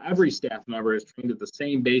that every staff member is trained at the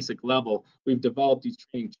same basic level, we've developed these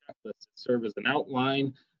training checklists that serve as an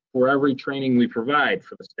outline for every training we provide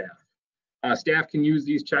for the staff. Staff can use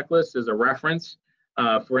these checklists as a reference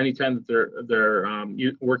for any time that they're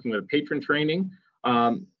working with a patron training.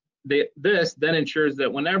 This then ensures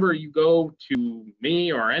that whenever you go to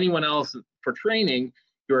me or anyone else for training,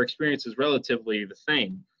 your experience is relatively the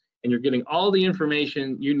same, and you're getting all the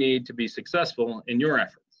information you need to be successful in your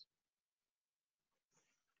efforts.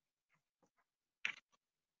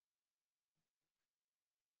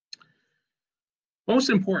 Most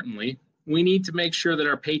importantly, we need to make sure that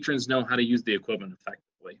our patrons know how to use the equipment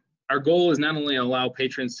effectively. Our goal is not only to allow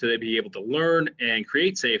patrons to be able to learn and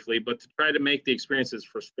create safely, but to try to make the experience as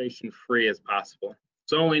frustration-free as possible.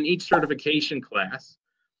 So in each certification class,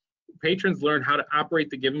 patrons learn how to operate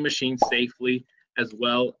the given machine safely, as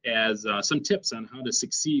well as some tips on how to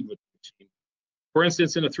succeed with the machine. For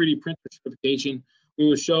instance, in a 3D printer certification, we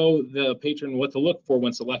will show the patron what to look for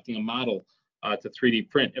when selecting a model to 3D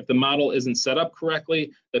print. If the model isn't set up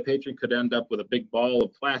correctly, the patron could end up with a big ball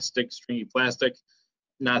of plastic, stringy plastic,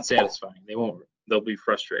 not satisfying. They'll be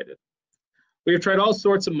frustrated. We have tried all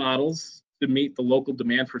sorts of models to meet the local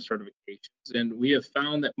demand for certifications, and we have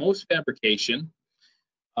found that most fabrication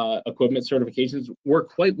equipment certifications work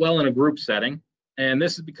quite well in a group setting. And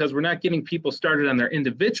this is because we're not getting people started on their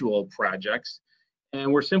individual projects,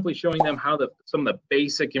 and we're simply showing them how some of the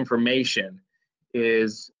basic information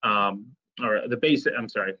is, the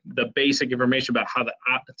basic information about how to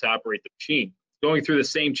operate the machine. Going through the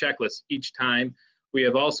same checklist each time. We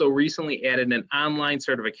have also recently added an online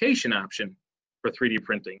certification option for 3D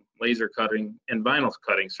printing, laser cutting, and vinyl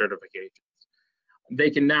cutting certifications. They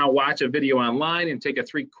can now watch a video online and take a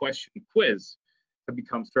 3-question quiz to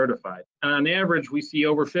become certified. And on average, we see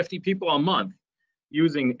over 50 people a month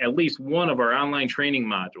using at least one of our online training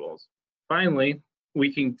modules. Finally,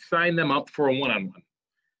 we can sign them up for a one-on-one.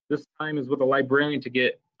 This time is with a librarian to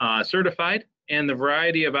get certified, and the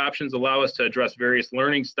variety of options allow us to address various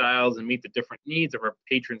learning styles and meet the different needs of our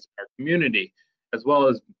patrons in our community, as well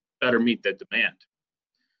as better meet the demand.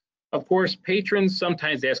 Of course, patrons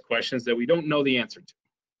sometimes ask questions that we don't know the answer to.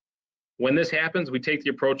 When this happens, we take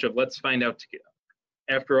the approach of let's find out together.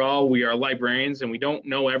 After all, we are librarians and we don't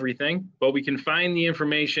know everything, but we can find the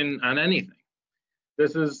information on anything.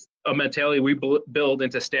 This is a mentality we build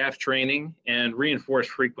into staff training and reinforce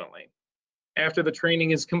frequently. After the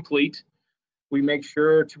training is complete, we make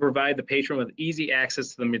sure to provide the patron with easy access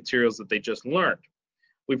to the materials that they just learned.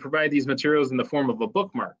 We provide these materials in the form of a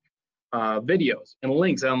bookmark, videos, and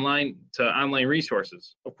links online to online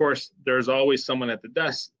resources. Of course, there's always someone at the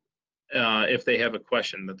desk if they have a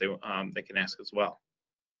question that they can ask as well.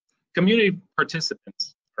 Community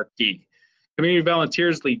participants are key. Community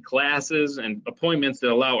volunteers lead classes and appointments that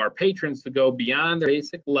allow our patrons to go beyond their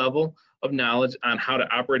basic level of knowledge on how to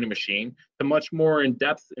operate a machine to much more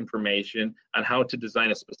in-depth information on how to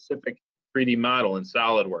design a specific 3D model in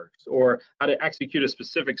SolidWorks, or how to execute a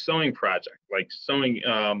specific sewing project, like sewing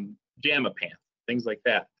JAMA pants, things like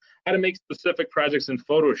that. How to make specific projects in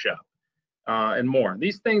Photoshop, and more.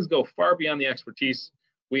 These things go far beyond the expertise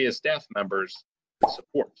we as staff members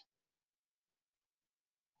support.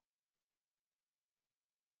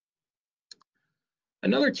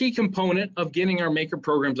 Another key component of getting our maker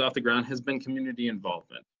programs off the ground has been community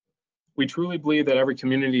involvement. We truly believe that every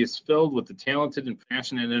community is filled with the talented and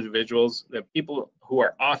passionate individuals, that people who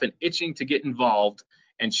are often itching to get involved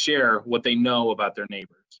and share what they know about their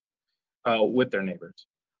neighbors, with their neighbors.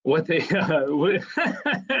 We believe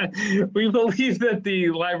that the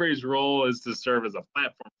library's role is to serve as a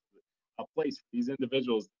platform, a place for these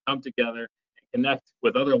individuals to come together and connect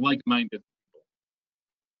with other like-minded people.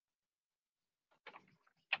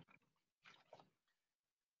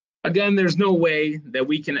 Again, there's no way that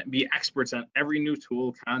we can be experts on every new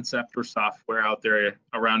tool, concept, or software out there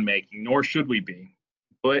around making, nor should we be.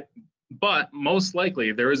 But most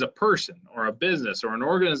likely there is a person or a business or an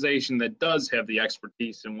organization that does have the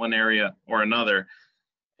expertise in one area or another.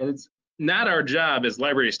 And it's not our job as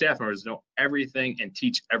library staff members to know everything and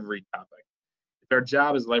teach every topic. It's our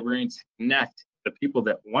job as librarians to connect the people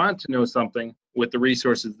that want to know something with the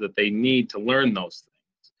resources that they need to learn those things.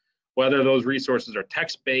 Whether those resources are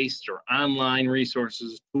text-based or online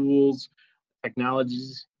resources, tools,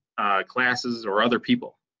 technologies, classes, or other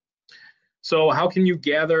people. So how can you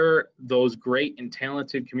gather those great and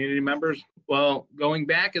talented community members? Well, going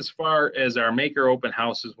back as far as our maker open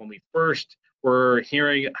houses, when we first were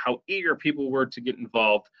hearing how eager people were to get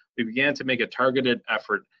involved, we began to make a targeted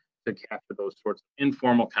effort to capture those sorts of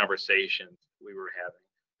informal conversations we were having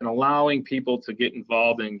and allowing people to get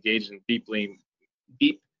involved and engage in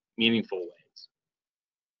deep, meaningful ways.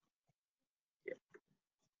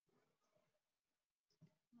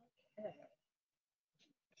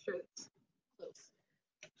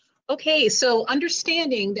 Okay, so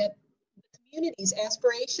understanding that the community's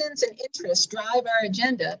aspirations and interests drive our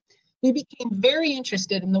agenda, we became very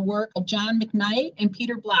interested in the work of John McKnight and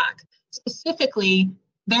Peter Block, specifically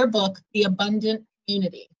their book, The Abundant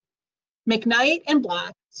Community. McKnight and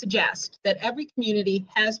Block suggest that every community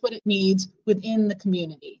has what it needs within the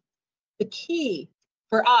community. The key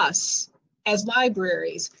for us as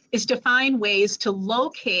libraries is to find ways to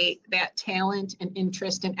locate that talent and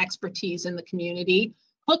interest and expertise in the community,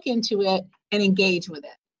 look into it, and engage with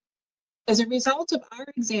it. As a result of our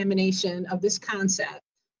examination of this concept,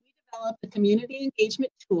 we developed a community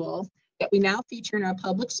engagement tool that we now feature in our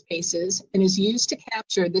public spaces and is used to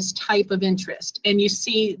capture this type of interest. And you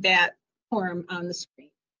see that form on the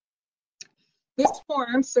screen. This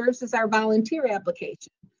form serves as our volunteer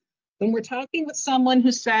application. When we're talking with someone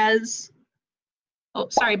who says, oh,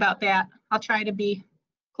 sorry about that, I'll try to be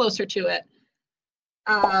closer to it.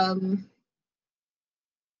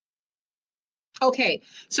 Okay,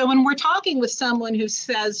 so when we're talking with someone who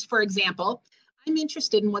says, for example, I'm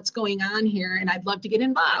interested in what's going on here and I'd love to get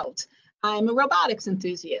involved. I'm a robotics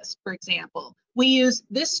enthusiast, for example. We use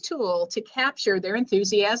this tool to capture their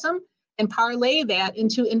enthusiasm and parlay that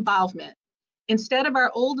into involvement. Instead of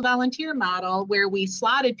our old volunteer model where we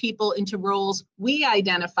slotted people into roles we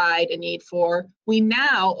identified a need for, we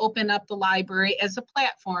now open up the library as a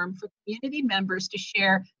platform for community members to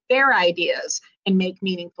share their ideas and make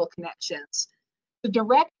meaningful connections. The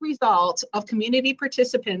direct result of community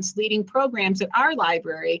participants leading programs at our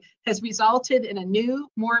library has resulted in a new,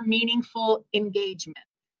 more meaningful engagement.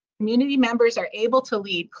 Community members are able to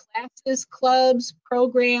lead classes, clubs,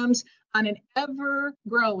 programs on an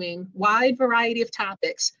ever-growing wide variety of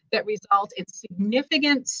topics that result in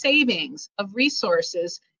significant savings of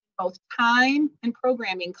resources, both time and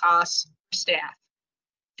programming costs for staff.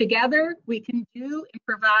 Together, we can do and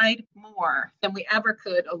provide more than we ever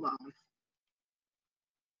could alone.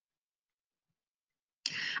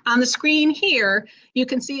 On the screen here, you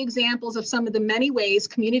can see examples of some of the many ways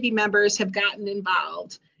community members have gotten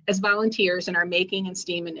involved as volunteers in our making and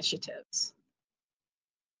STEAM initiatives.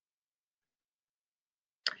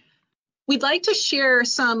 We'd like to share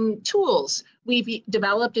some tools we've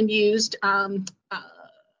developed and used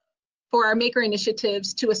for our maker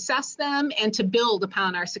initiatives to assess them and to build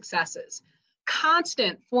upon our successes.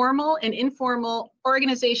 Constant formal and informal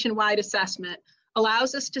organization-wide assessment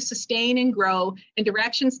allows us to sustain and grow in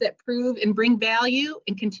directions that prove and bring value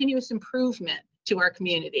and continuous improvement to our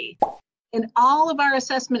community. In all of our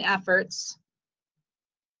assessment efforts,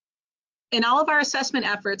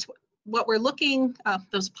 what we're looking,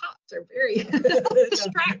 those pops are very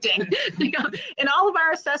distracting. In all of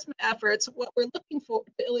our assessment efforts, what we're looking for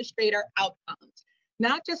to illustrate our outcomes,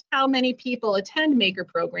 not just how many people attend maker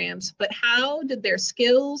programs, but how did their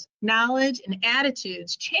skills, knowledge, and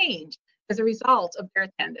attitudes change as a result of their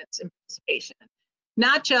attendance and participation.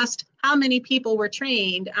 Not just how many people were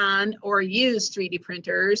trained on or used 3D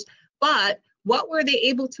printers, but what were they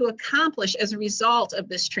able to accomplish as a result of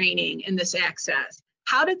this training and this access?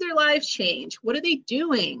 How did their lives change? What are they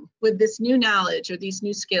doing with this new knowledge or these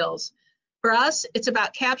new skills? For us, it's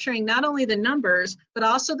about capturing not only the numbers, but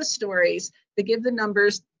also the stories that give the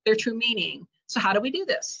numbers their true meaning. So how do we do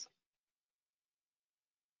this?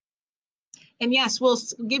 And yes, we'll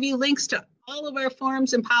give you links to all of our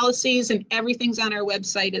forms and policies, and everything's on our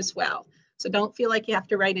website as well. So don't feel like you have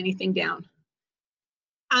to write anything down.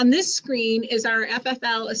 On this screen is our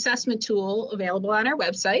FFL assessment tool available on our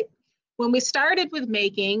website. When we started with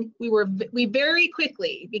making, we very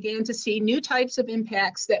quickly began to see new types of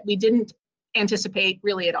impacts that we didn't anticipate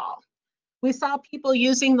really at all. We saw people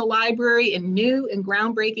using the library in new and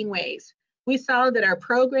groundbreaking ways. We saw that our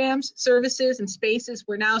programs, services, and spaces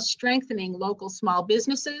were now strengthening local small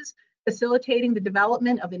businesses, facilitating the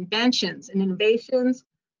development of inventions and innovations,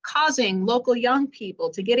 causing local young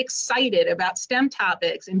people to get excited about STEM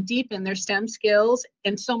topics and deepen their STEM skills,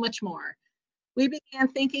 and so much more. We began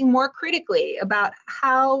thinking more critically about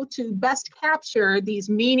how to best capture these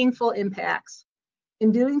meaningful impacts.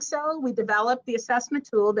 In doing so, we developed the assessment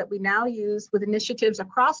tool that we now use with initiatives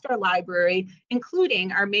across our library,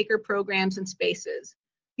 including our maker programs and spaces.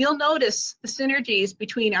 You'll notice the synergies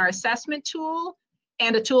between our assessment tool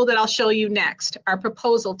and a tool that I'll show you next, our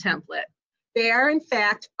proposal template. They are, in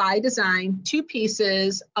fact, by design, two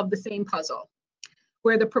pieces of the same puzzle.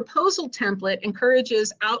 Where the proposal template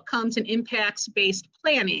encourages outcomes and impacts-based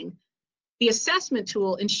planning, the assessment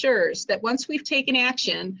tool ensures that once we've taken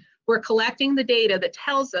action, we're collecting the data that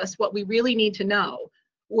tells us what we really need to know.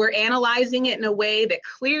 We're analyzing it in a way that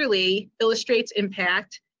clearly illustrates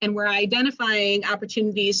impact, and we're identifying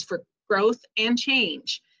opportunities for growth and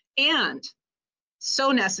change. And,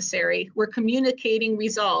 so necessary, we're communicating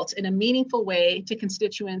results in a meaningful way to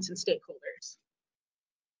constituents and stakeholders.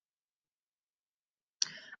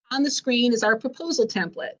 On the screen is our proposal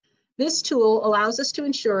template. This tool allows us to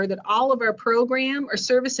ensure that all of our program or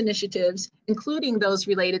service initiatives, including those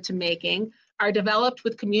related to making, are developed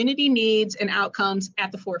with community needs and outcomes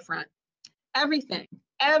at the forefront. Everything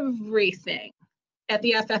at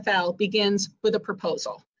the FFL begins with a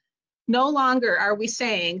proposal. No longer are we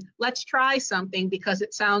saying, let's try something because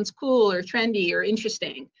it sounds cool or trendy or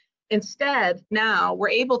interesting. Instead, now we're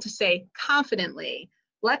able to say confidently,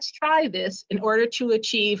 let's try this in order to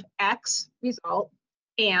achieve X result,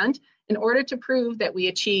 and in order to prove that we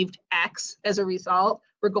achieved X as a result,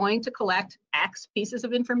 we're going to collect X pieces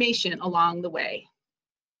of information along the way.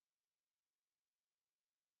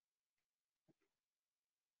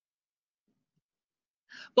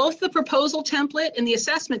 Both the proposal template and the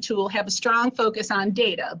assessment tool have a strong focus on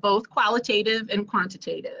data, both qualitative and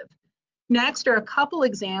quantitative. Next are a couple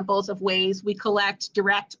examples of ways we collect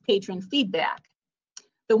direct patron feedback.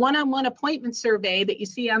 The one-on-one appointment survey that you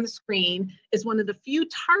see on the screen is one of the few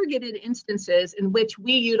targeted instances in which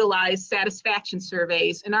we utilize satisfaction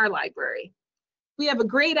surveys in our library. We have a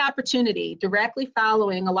great opportunity directly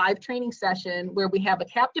following a live training session where we have a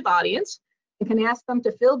captive audience and can ask them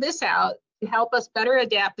to fill this out to help us better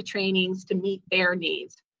adapt the trainings to meet their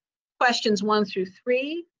needs. Questions 1 through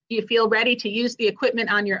 3, do you feel ready to use the equipment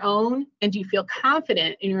on your own? And do you feel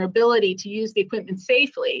confident in your ability to use the equipment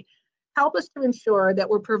safely? Help us to ensure that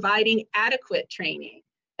we're providing adequate training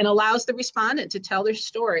and allows the respondent to tell their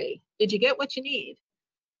story. Did you get what you need?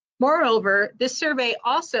 Moreover, this survey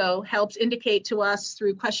also helps indicate to us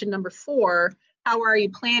through question number 4, how are you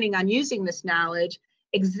planning on using this knowledge?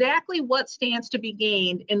 Exactly what stands to be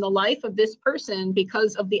gained in the life of this person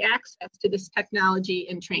because of the access to this technology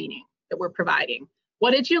and training that we're providing.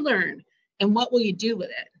 What did you learn and what will you do with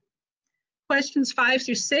it? Questions 5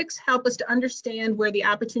 through 6 help us to understand where the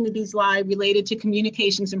opportunities lie related to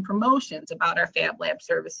communications and promotions about our FabLab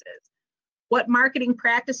services. What marketing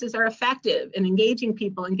practices are effective in engaging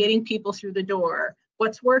people and getting people through the door?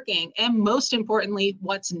 What's working? And most importantly,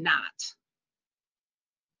 what's not?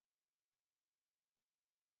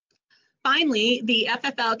 Finally, the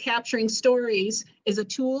FFL Capturing Stories is a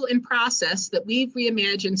tool and process that we've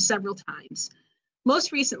reimagined several times.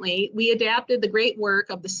 Most recently, we adapted the great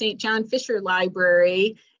work of the St. John Fisher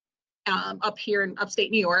Library up here in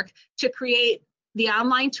upstate New York to create the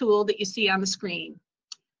online tool that you see on the screen.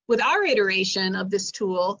 With our iteration of this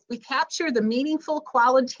tool, we capture the meaningful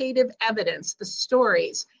qualitative evidence, the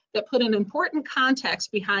stories that put an important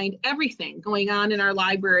context behind everything going on in our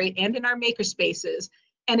library and in our makerspaces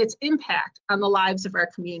and its impact on the lives of our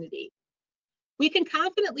community. We can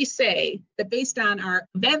confidently say that based on our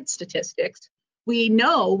event statistics, we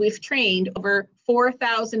know we've trained over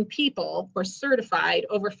 4,000 people or certified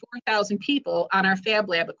over 4,000 people on our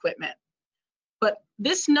FabLab equipment. But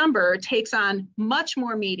this number takes on much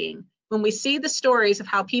more meaning when we see the stories of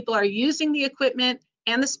how people are using the equipment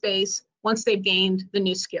and the space once they've gained the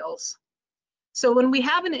new skills. So when we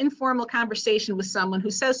have an informal conversation with someone who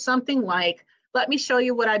says something like, "Let me show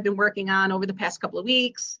you what I've been working on over the past couple of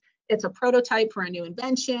weeks. It's a prototype for a new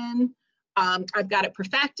invention. I've got it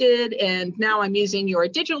perfected, and now I'm using your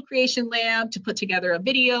digital creation lab to put together a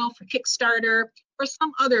video for Kickstarter," or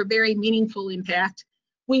some other very meaningful impact.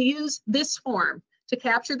 We use this form to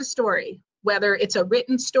capture the story, whether it's a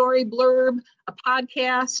written story blurb, a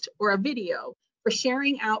podcast, or a video for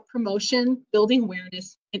sharing out promotion, building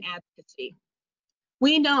awareness, and advocacy.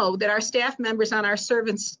 We know that our staff members on our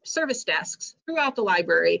service desks throughout the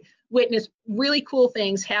library witness really cool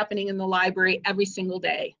things happening in the library every single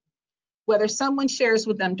day. Whether someone shares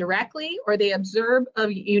with them directly or they observe a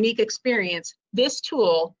unique experience, this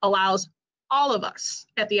tool allows all of us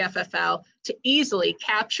at the FFL to easily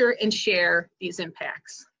capture and share these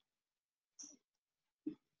impacts.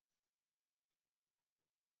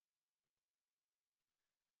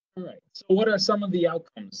 All right, so what are some of the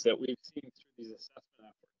outcomes that we've seen through these assessment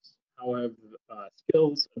efforts? How have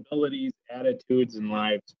skills, abilities, attitudes, and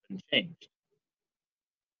lives been changed?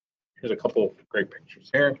 Here's a couple of great pictures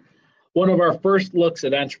here. One of our first looks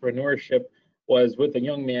at entrepreneurship was with a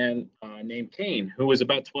young man named Kane, who was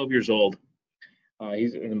about 12 years old.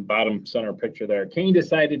 He's in the bottom center picture there. Kane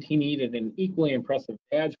decided he needed an equally impressive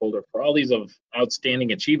badge holder for all these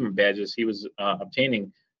outstanding achievement badges he was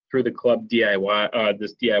obtaining through the club DIY,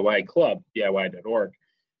 this DIY club, DIY.org.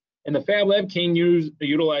 In the Fab Lab, Kane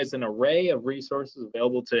utilized an array of resources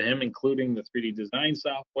available to him, including the 3D design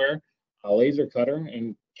software, a laser cutter,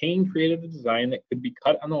 and Kane created a design that could be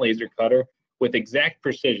cut on the laser cutter with exact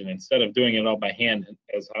precision instead of doing it all by hand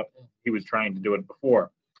as he was trying to do it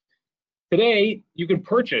before. Today, you can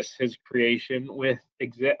purchase his creation with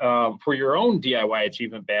for your own DIY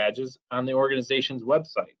achievement badges on the organization's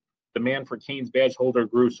website. Demand for Kane's badge holder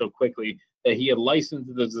grew so quickly that he had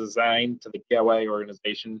licensed the design to the DIY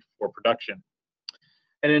organization for production.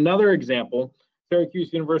 And another example,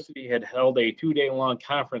 Syracuse University had held a 2-day-long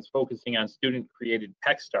conference focusing on student-created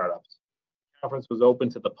tech startups. The conference was open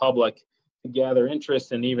to the public to gather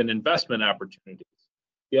interest and even investment opportunities.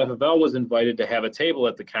 The FFL was invited to have a table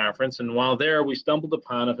at the conference, and while there, we stumbled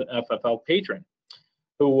upon an FFL patron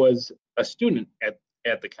who was a student at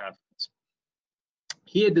the conference.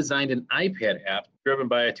 He had designed an iPad app driven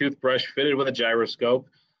by a toothbrush fitted with a gyroscope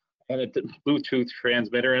and a Bluetooth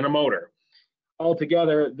transmitter and a motor.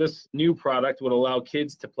 Altogether, this new product would allow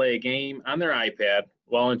kids to play a game on their iPad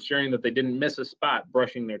while ensuring that they didn't miss a spot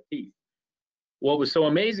brushing their teeth. What was so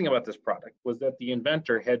amazing about this product was that the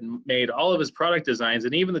inventor had made all of his product designs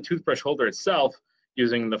and even the toothbrush holder itself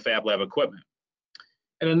using the FabLab equipment.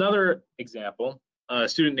 And another example, a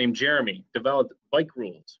student named Jeremy developed bike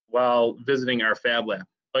rules while visiting our FabLab.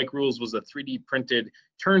 Bike rules was a 3D printed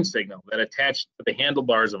turn signal that attached to the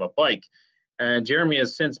handlebars of a bike. And Jeremy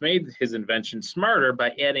has since made his invention smarter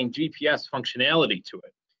by adding GPS functionality to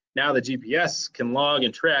it. Now the GPS can log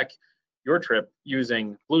and track your trip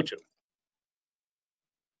using Bluetooth.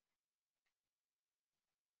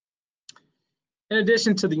 In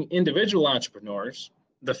addition to the individual entrepreneurs,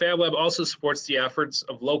 the FabLab also supports the efforts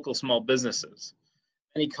of local small businesses.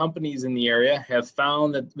 Many companies in the area have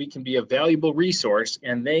found that we can be a valuable resource,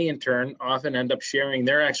 and they in turn often end up sharing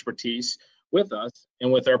their expertise with us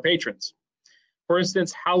and with our patrons. For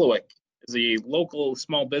instance, Hallowick is a local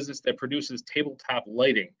small business that produces tabletop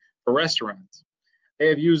lighting for restaurants. They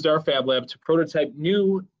have used our FabLab to prototype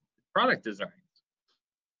new product designs.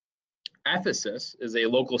 Ephesus is a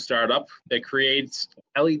local startup that creates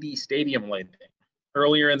LED stadium lighting.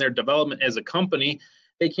 Earlier in their development as a company,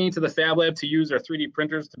 they came to the FabLab to use our 3D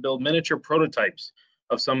printers to build miniature prototypes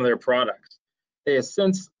of some of their products. They have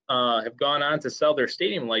since have gone on to sell their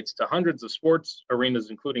stadium lights to hundreds of sports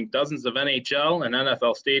arenas, including dozens of NHL and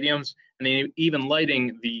NFL stadiums, and even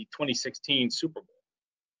lighting the 2016 Super Bowl.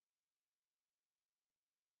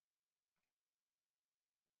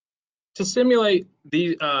 To stimulate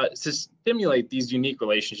these unique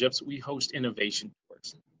relationships, we host innovation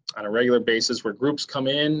tours on a regular basis where groups come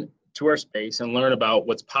in to our space and learn about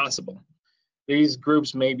what's possible. These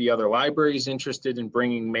groups may be other libraries interested in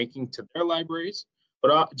bringing making to their libraries,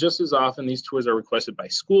 but just as often these tours are requested by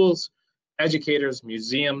schools, educators,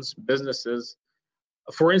 museums, businesses.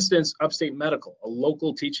 For instance, Upstate Medical, a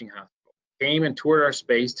local teaching hospital, came and toured our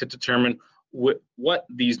space to determine what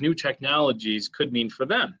these new technologies could mean for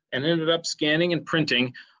them, and ended up scanning and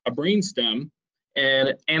printing a brainstem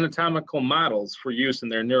and anatomical models for use in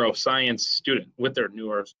their neuroscience students.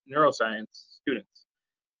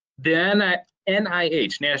 The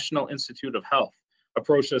NIH, National Institute of Health,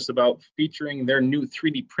 approached us about featuring their new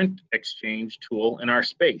 3D print exchange tool in our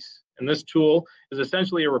space. And this tool is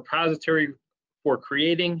essentially a repository for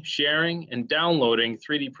creating, sharing, and downloading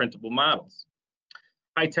 3D printable models.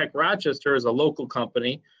 High Tech Rochester is a local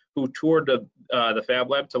company who toured the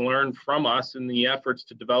FabLab to learn from us in the efforts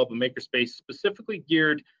to develop a makerspace specifically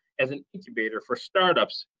geared as an incubator for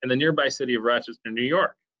startups in the nearby city of Rochester, New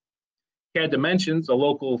York. CAD Dimensions, a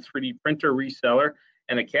local 3D printer reseller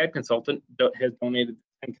and a CAD consultant, has donated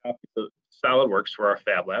 10 copies of SolidWorks for our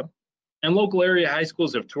FabLab. And local area high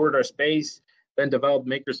schools have toured our space, then developed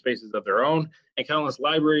makerspaces of their own, and countless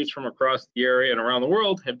libraries from across the area and around the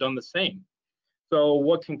world have done the same. So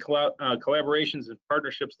what can collaborations and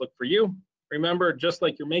partnerships look for you? Remember, just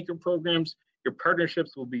like your maker programs, your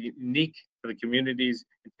partnerships will be unique for the communities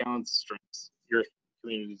and talent strengths, your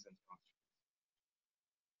communities and talent.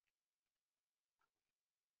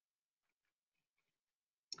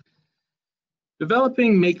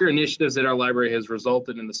 Developing maker initiatives at our library has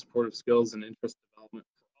resulted in the support of skills and interest development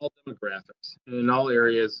for all demographics and in all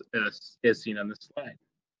areas as seen on this slide.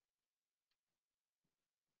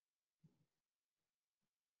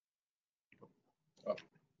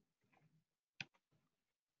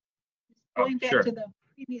 Going back sure. to the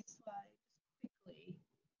previous slide quickly.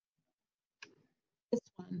 This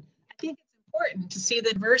one. I think it's important to see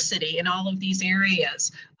the diversity in all of these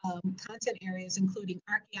areas. Content areas including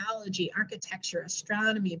archaeology, architecture,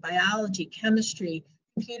 astronomy, biology, chemistry,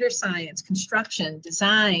 computer science, construction,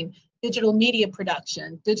 design, digital media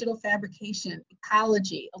production, digital fabrication,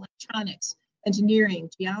 ecology, electronics, engineering,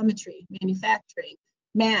 geometry, manufacturing,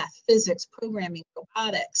 math, physics, programming,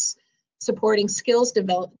 robotics, supporting skills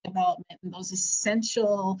development and those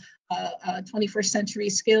essential 21st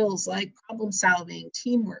century skills like problem solving,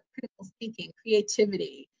 teamwork, critical thinking,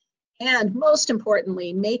 creativity, and most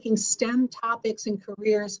importantly, making STEM topics and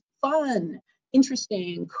careers fun,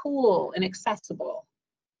 interesting, cool, and accessible.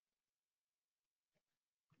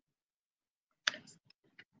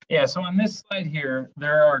 Yeah, so on this slide here,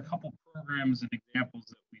 there are a couple programs and examples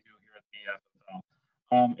that we do here at the FFL.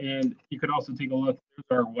 And you could also take a look at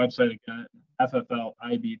our website again,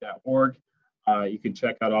 fflib.org. You can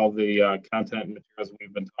check out all the content and materials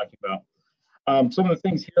we've been talking about. Some of the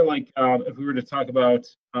things here, like if we were to talk about,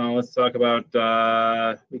 let's talk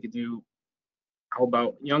about, we could do, how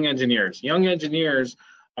about young engineers? Young engineers,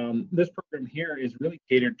 this program here is really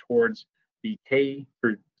catered towards the K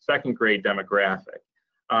through second grade demographic.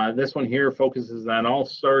 This one here focuses on all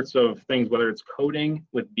sorts of things, whether it's coding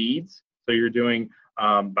with beads, so you're doing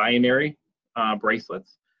binary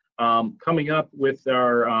bracelets. Coming up with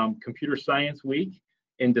our computer science week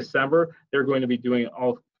in December, they're going to be doing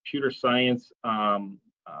all computer science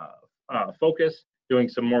focus, doing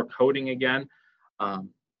some more coding again.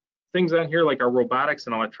 Things on here like our robotics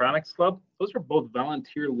and electronics club, those are both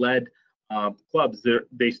volunteer-led clubs.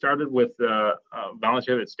 They started with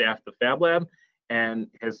volunteer that staffed the FabLab, and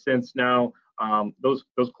has since now those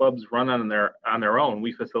clubs run on their own.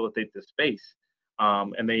 We facilitate the space,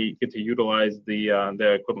 and they get to utilize the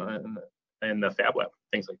equipment in the FabLab,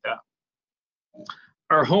 things like that.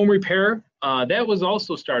 Our home repair, that was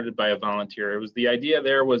also started by a volunteer. It was the idea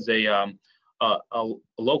there was a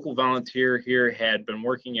local volunteer here had been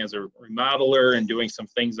working as a remodeler and doing some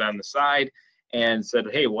things on the side, and said,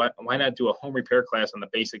 hey, why not do a home repair class on the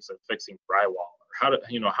basics of fixing drywall?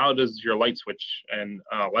 How does your light switch and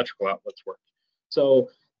electrical outlets work? So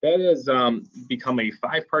that has become a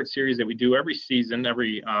 5-part series that we do every season,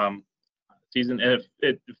 and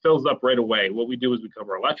it fills up right away. What we do is we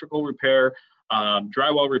cover electrical repair,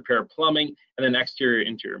 drywall repair, plumbing, and then exterior,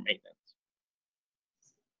 interior maintenance.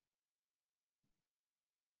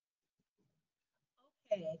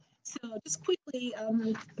 Okay, so just quickly,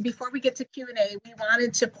 before we get to Q&A, we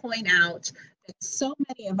wanted to point out that so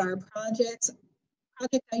many of our project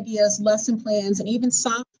ideas, lesson plans, and even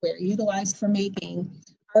software utilized for making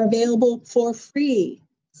are available for free.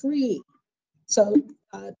 So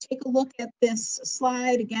take a look at this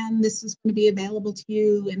slide. Again, this is going to be available to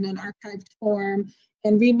you in an archived form.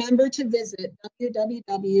 And remember to visit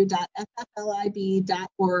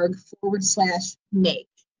www.fflib.org/make.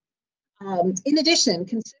 In addition,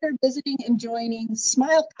 consider visiting and joining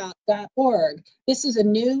smilecop.org. This is a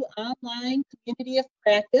new online community of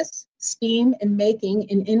practice, STEAM, and making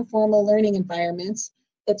in informal learning environments.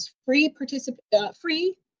 It's free,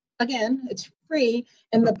 again, it's free,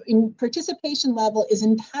 and the participation level is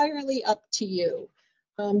entirely up to you.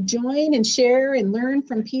 Join and share and learn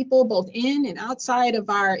from people both in and outside of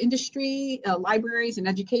our industry, libraries, and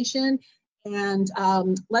education. And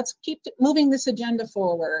let's keep moving this agenda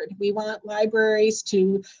forward. We want libraries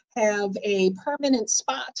to have a permanent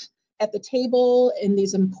spot at the table in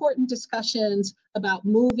these important discussions about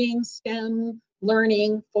moving STEM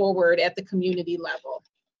learning forward at the community level.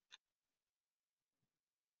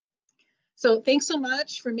 So thanks so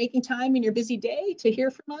much for making time in your busy day to hear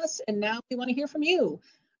from us. And now we want to hear from you.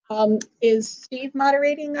 Is Steve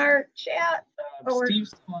moderating our chat?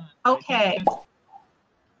 Steve's on. Okay.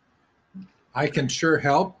 I can sure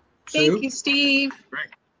help, Sue. Thank you, Steve. Right.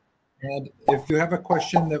 And if you have a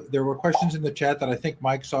question, there were questions in the chat that I think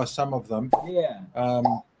Mike saw some of them. Yeah.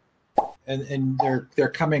 And they're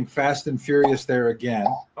coming fast and furious there again.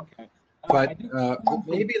 Okay. But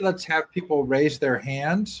maybe let's have people raise their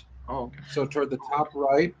hands. Oh, okay. So toward the top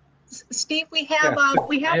right. Steve, we have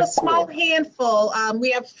a small handful.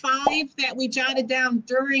 We have 5 that we jotted down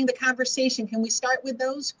during the conversation. Can we start with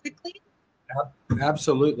those quickly?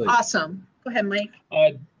 Absolutely. Awesome. Go ahead, Mike.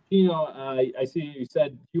 Gino, I see you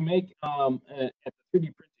said you make at the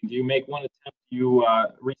 3D printing. Do you make one attempt? You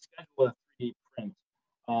reschedule a 3D print.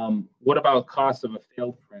 What about cost of a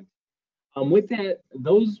failed print? With that,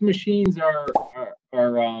 those machines are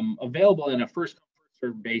available in a first come first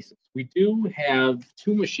served basis. We do have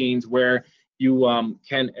 2 machines where you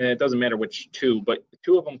can, and it doesn't matter which 2, but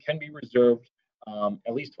 2 of them can be reserved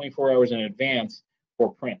at least 24 hours in advance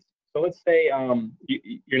for print. So let's say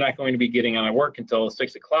you're not going to be getting on work until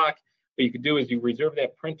 6 o'clock. What you could do is you reserve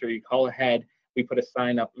that printer, you call ahead, we put a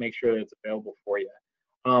sign up, make sure that it's available for you.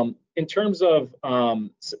 In terms of,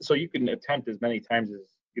 so you can attempt as many times as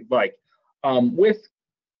you'd like. With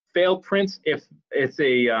failed prints, if it's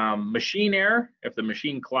a machine error, if the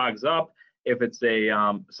machine clogs up, if it's a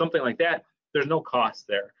something like that, there's no cost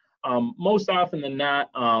there. Most often than not,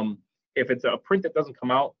 if it's a print that doesn't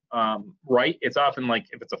come out right, it's often like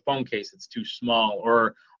if it's a phone case, it's too small,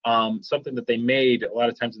 or something that they made a lot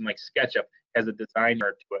of times in like SketchUp has a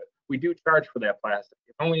designer to it. We do charge for that plastic.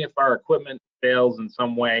 Only if our equipment fails in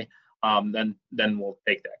some way, then we'll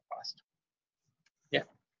take that cost. Yeah.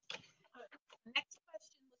 Next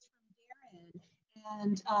question was from Darren,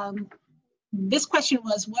 and this question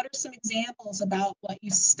was, what are some examples about what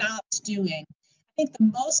you stopped doing? I think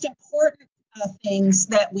the most important things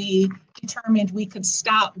that we determined we could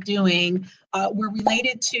stop doing were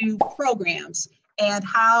related to programs and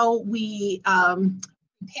how we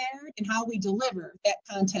prepared and how we deliver that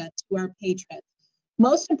content to our patrons.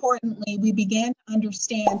 Most importantly, we began to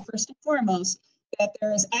understand, first and foremost, that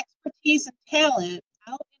there is expertise and talent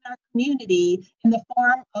out in our community in the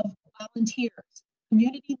form of volunteers,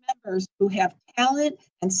 community members who have talent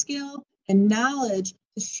and skill and knowledge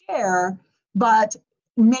to share, but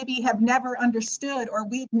maybe have never understood, or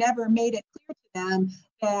we've never made it clear to them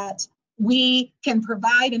that we can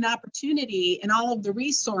provide an opportunity and all of the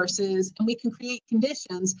resources, and we can create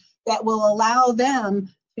conditions that will allow them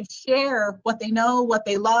to share what they know, what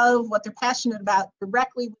they love, what they're passionate about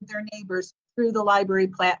directly with their neighbors through the library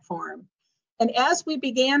platform. And as we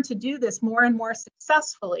began to do this more and more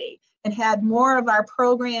successfully and had more of our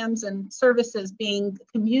programs and services being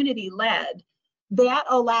community-led, that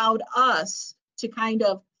allowed us to kind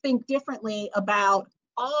of think differently about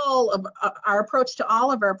all of our approach to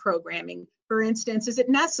all of our programming. For instance, is it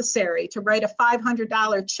necessary to write a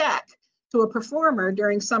 $500 check to a performer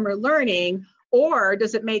during summer learning, or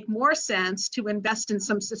does it make more sense to invest in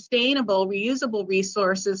some sustainable, reusable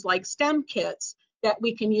resources like STEM kits that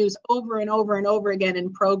we can use over and over and over again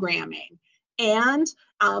in programming? And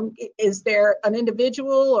is there an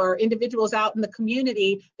individual or individuals out in the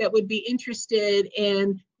community that would be interested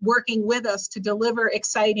in working with us to deliver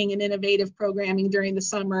exciting and innovative programming during the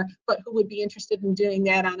summer, but who would be interested in doing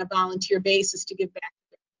that on a volunteer basis to give back to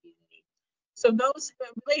their community? So those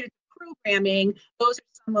related to programming, those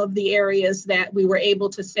are some of the areas that we were able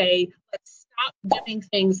to say, let's stop doing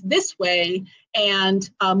things this way and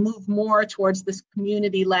move more towards this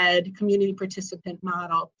community-led, community participant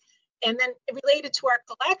model. And then related to our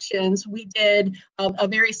collections, we did a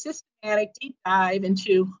very systematic deep dive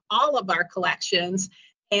into all of our collections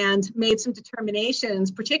and made some determinations,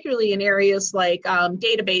 particularly in areas like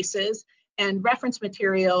databases and reference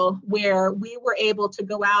material, where we were able to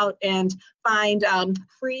go out and find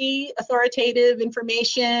free authoritative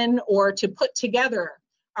information or to put together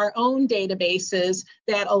our own databases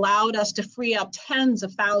that allowed us to free up tens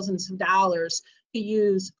of thousands of dollars to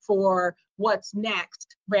use for what's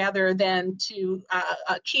next, rather than to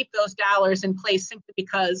keep those dollars in place simply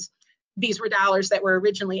because these were dollars that were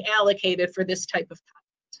originally allocated for this type of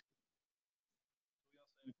content. We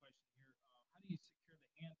also have a question here. How do you secure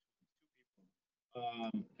the hand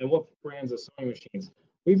tools? And what brands of sewing machines?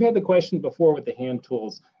 We've had the question before with the hand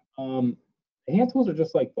tools. The hand tools are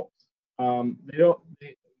just like books.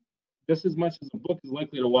 Just as much as a book is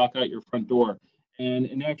likely to walk out your front door. And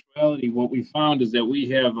in actuality, what we found is that we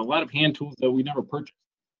have a lot of hand tools that we never purchased.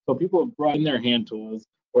 So people have brought in their hand tools,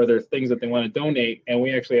 or there's things that they want to donate, and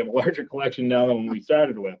we actually have a larger collection now than when we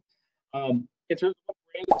started with. In terms of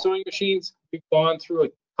brand of sewing machines, we've gone through a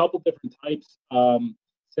couple different types.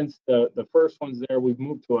 Since the first ones there, we've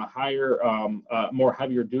moved to a higher, more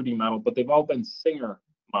heavier duty model, but they've all been Singer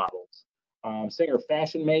models. Singer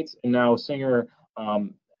Fashion Mates, and now Singer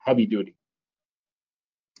heavy duty.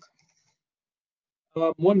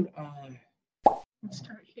 Yeah,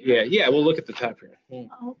 we'll look at the top here.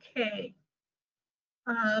 Okay.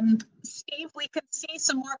 Steve, we can see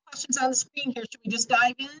some more questions on the screen here. Should we just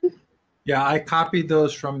dive in? Yeah, I copied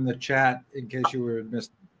those from the chat in case you were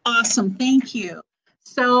missed. Awesome, thank you.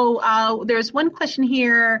 So there's one question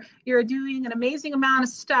here. You're doing an amazing amount of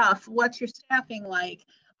stuff. What's your staffing like?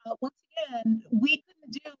 Once again, we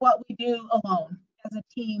couldn't do what we do alone as a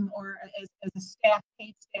team, or as a staff,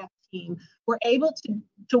 paid staff team. We're able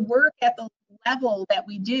to work at the level that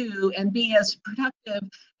we do and be as productive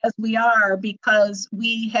as we are because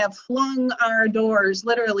we have flung our doors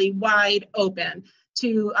literally wide open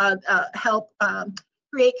to help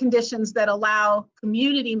create conditions that allow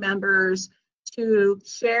community members to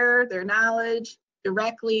share their knowledge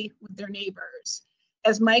directly with their neighbors.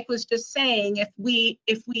 As Mike was just saying, if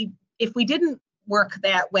we didn't work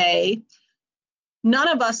that way, none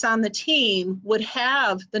of us on the team would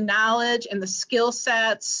have the knowledge and the skill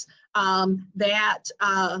sets that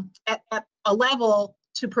at a level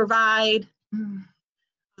to provide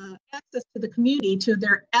access to the community to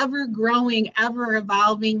their ever-growing,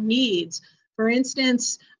 ever-evolving needs. For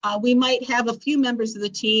instance, we might have a few members of the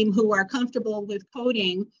team who are comfortable with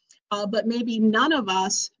coding, but maybe none of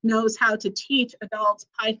us knows how to teach adults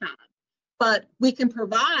Python. But we can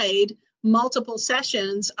provide multiple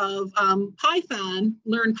sessions of Python,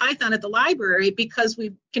 learn Python at the library, because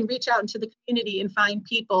we can reach out into the community and find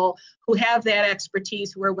people who have that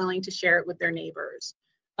expertise who are willing to share it with their neighbors.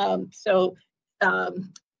 Our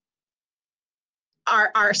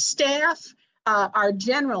staff are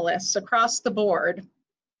generalists across the board.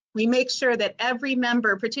 We make sure that every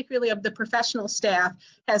member, particularly of the professional staff,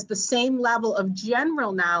 has the same level of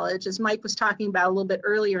general knowledge, as Mike was talking about a little bit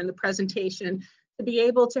earlier in the presentation, to be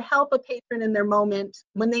able to help a patron in their moment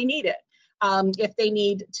when they need it. If they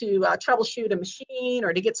need to troubleshoot a machine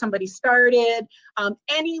or to get somebody started,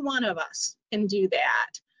 any one of us can do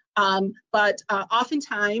that. But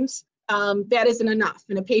oftentimes that isn't enough,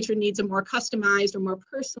 and a patron needs a more customized or more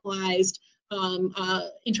personalized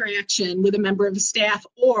interaction with a member of the staff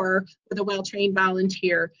or with a well-trained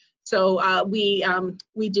volunteer. So we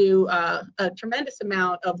do a tremendous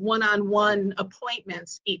amount of one-on-one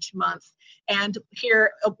appointments each month. And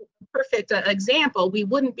here, a perfect example, we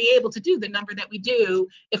wouldn't be able to do the number that we do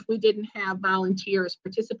if we didn't have volunteers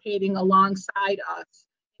participating alongside us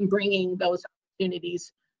in bringing those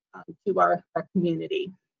opportunities to our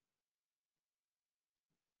community.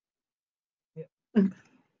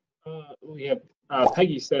 We have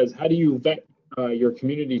Peggy says, how do you vet your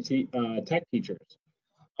community tech teachers?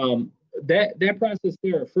 That process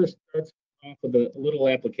there first starts off with a little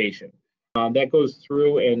application that goes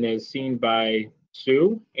through and is seen by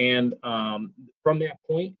Sue, and from that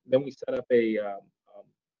point, then we set up a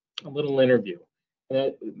little interview.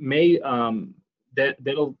 That may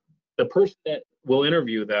the person that will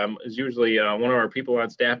interview them is usually one of our people on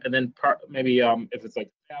staff, and then maybe if it's like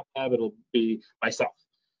FabLab, it'll be myself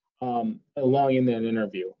along in that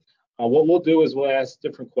interview. What we'll do is we'll ask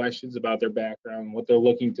different questions about their background, what they're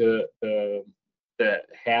looking to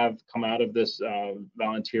have come out of this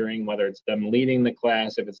volunteering, whether it's them leading the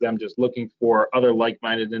class, if it's them just looking for other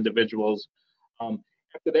like-minded individuals.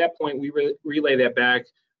 After that point, we relay that back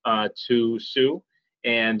to Sue,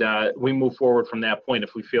 and we move forward from that point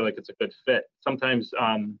if we feel like it's a good fit. Sometimes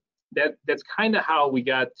that's kind of how we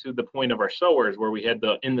got to the point of our sewers, where we had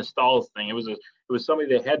the in the stalls thing. It was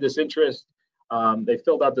somebody that had this interest. They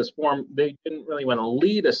filled out this form. They didn't really want to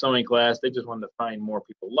lead a sewing class. They just wanted to find more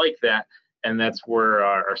people like that. And that's where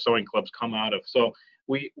our sewing clubs come out of. So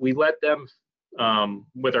we let them,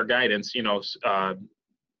 with our guidance, you know,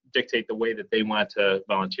 dictate the way that they want to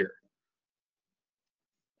volunteer.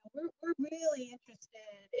 We're really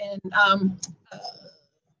interested in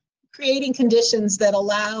creating conditions that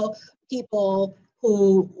allow people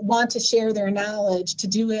who want to share their knowledge to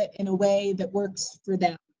do it in a way that works for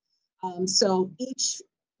them. So each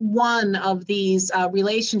one of these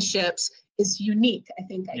relationships is unique, I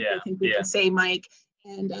think we can say, Mike.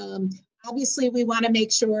 And obviously we want to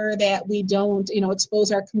make sure that we don't, you know,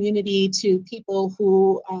 expose our community to people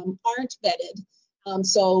who aren't vetted.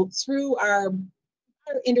 So through our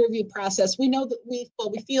interview process, we know that we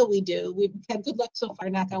feel we do. We've had good luck so far,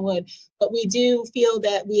 knock on wood, but we do feel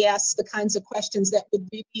that we ask the kinds of questions that would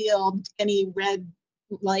reveal any red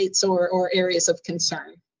lights or areas of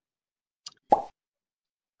concern.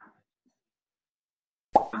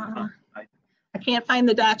 I can't find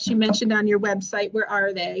the docs you mentioned on your website. Where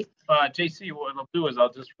are they? JC, what I'll do is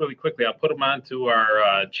I'll just really quickly, I'll put them onto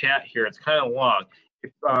our chat here. It's kind of long.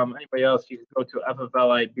 If anybody else, you can go to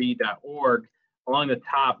fflib.org. Along the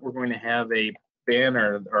top, we're going to have a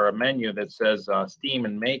banner or a menu that says STEAM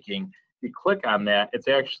and Making. If you click on that, it's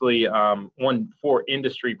actually one for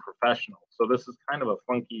industry professionals. So this is kind of a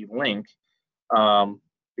funky link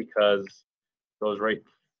because it goes right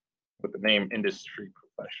with the name industry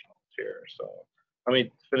professionals here. So let me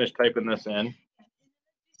finish typing this in.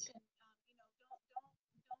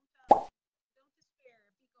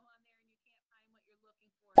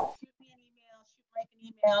 Shoot me an email, shoot Mike an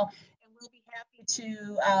email, and we'll be happy to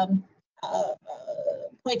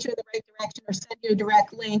point you in the right direction or send you a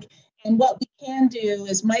direct link. And what we can do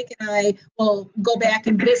is Mike and I will go back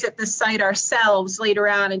and visit the site ourselves later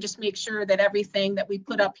on and just make sure that everything that we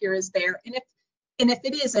put up here is there. And if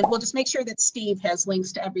it isn't, we'll just make sure that Steve has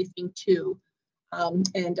links to everything too.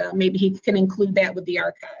 Maybe he can include that with the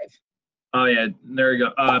archive. Oh yeah, there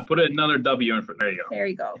you go. Put another W in front. There you go. There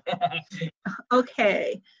you go.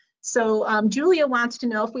 Okay. So Julia wants to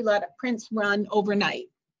know if we let prints run overnight.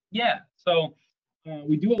 Yeah. So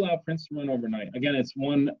we do allow prints to run overnight. Again, it's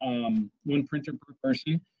one printer per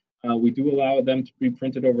person. We do allow them to be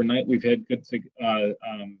printed overnight. We've had good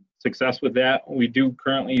success with that. We do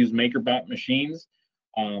currently use MakerBot machines.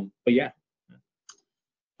 But yeah.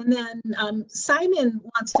 And then Simon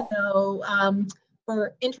wants to know,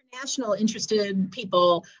 for international interested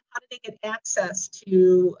people, how do they get access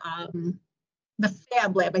to the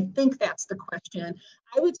Fab Lab? I think that's the question.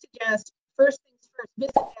 I would suggest, first things first,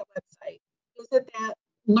 visit that website. Visit that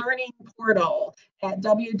learning portal at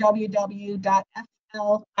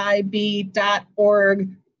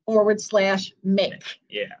www.flib.org/make.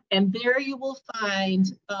 Yeah. And there you will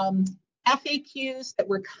find FAQs that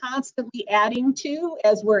we're constantly adding to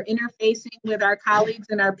as we're interfacing with our colleagues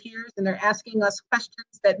and our peers, and they're asking us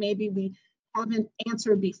questions that maybe we haven't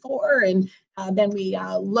answered before, and then we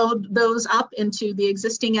load those up into the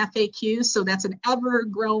existing FAQs. So that's an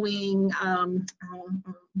ever-growing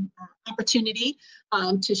opportunity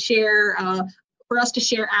to share, for us to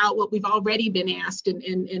share out what we've already been asked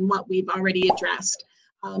and what we've already addressed.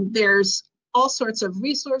 There's all sorts of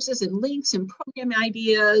resources and links and program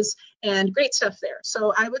ideas and great stuff there.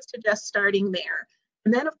 So I would suggest starting there.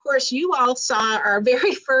 And then, of course, you all saw our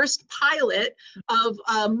very first pilot of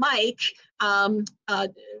Mike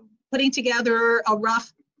putting together a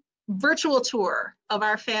rough virtual tour of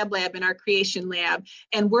our Fab Lab and our Creation Lab.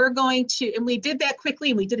 And we're going to, and we did that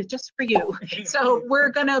quickly, and we did it just for you. So we're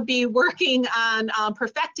going to be working on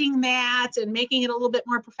perfecting that and making it a little bit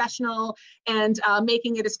more professional and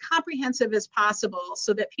making it as comprehensive as possible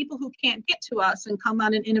so that people who can't get to us and come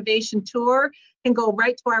on an innovation tour can go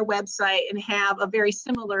right to our website and have a very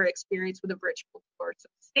similar experience with a virtual tour. So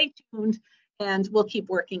stay tuned, and we'll keep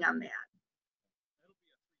working on that.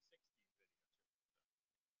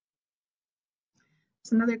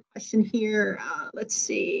 There's another question here. Let's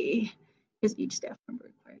see. Is each staff member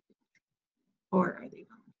required, or are they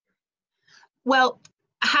volunteer? Well,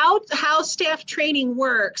 how staff training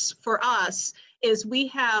works for us is we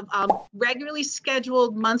have regularly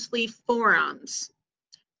scheduled monthly forums,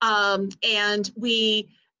 and we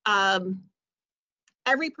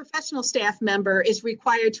every professional staff member is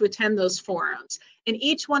required to attend those forums, and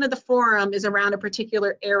each one of the forum is around a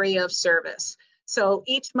particular area of service. So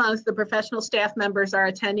each month, the professional staff members are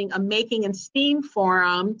attending a Making and STEAM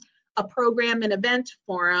forum, a program and event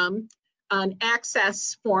forum, an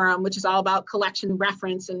access forum, which is all about collection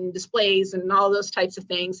reference and displays and all those types of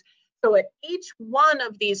things. So at each one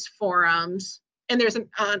of these forums, and there's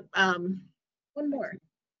one more,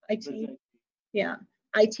 IT. Yeah,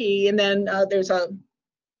 IT, and then there's the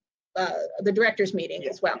director's meeting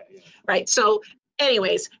as well. Right, so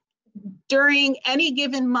anyways, during any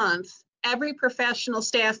given month, every professional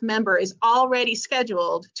staff member is already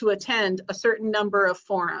scheduled to attend a certain number of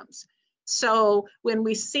forums. So when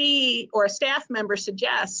we see, or a staff member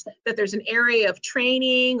suggests that there's an area of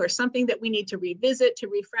training or something that we need to revisit to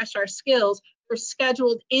refresh our skills, we're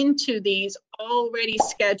scheduled into these already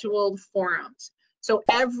scheduled forums. So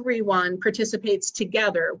everyone participates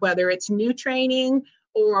together, whether it's new training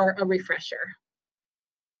or a refresher.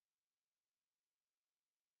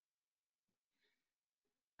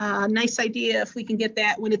 Nice idea if we can get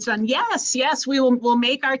that when it's done. Yes, yes, we'll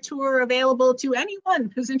make our tour available to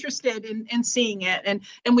anyone who's interested in seeing it. And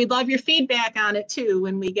we'd love your feedback on it too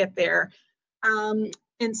when we get there. And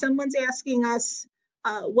someone's asking us,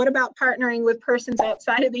 what about partnering with persons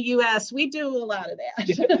outside of the US? We do a lot of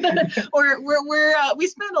that. Or we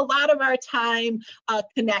spend a lot of our time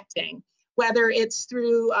connecting, whether it's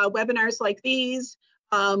through webinars like these,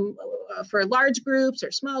 for large groups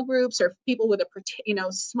or small groups or people with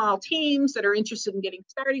small teams that are interested in getting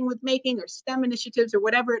started with making, or STEM initiatives or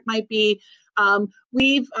whatever it might be.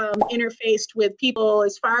 We've interfaced with people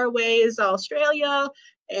as far away as Australia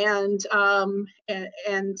and I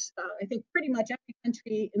think pretty much every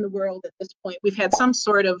country in the world at this point. We've had some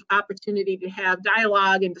sort of opportunity to have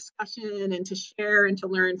dialogue and discussion and to share and to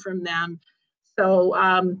learn from them. So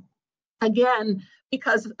again,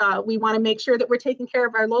 because we want to make sure that we're taking care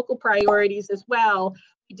of our local priorities as well,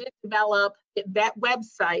 we did develop that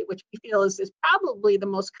website, which we feel is probably the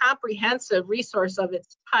most comprehensive resource of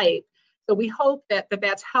its type. So we hope that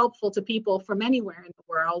that's helpful to people from anywhere in the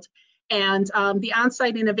world. And the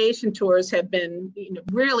on-site innovation tours have been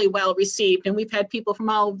really well received. And we've had people from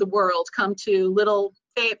all over the world come to little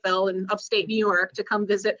Fayetteville in upstate New York to come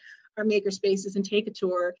visit our makerspaces and take a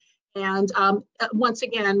tour. And once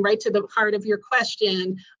again, right to the heart of your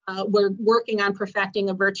question, we're working on perfecting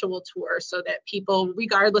a virtual tour so that people,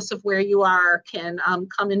 regardless of where you are, can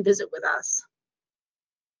come and visit with us.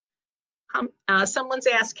 Someone's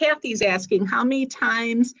asked, Kathy's asking, how many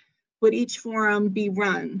times would each forum be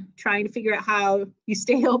run? Trying to figure out how you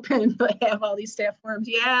stay open but have all these staff forums.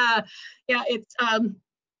 Yeah,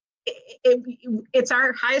 it's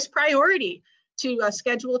our highest priority to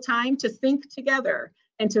schedule time to think together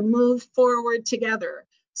and to move forward together.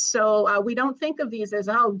 So we don't think of these as,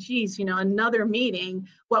 oh, geez, another meeting.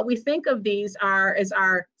 What we think of these as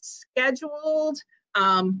our scheduled,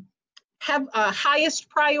 have a highest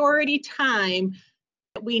priority time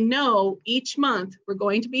that we know each month we're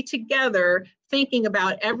going to be together thinking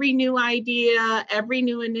about every new idea, every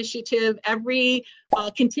new initiative, every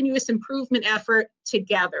continuous improvement effort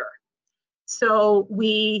together. So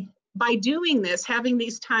by doing this, having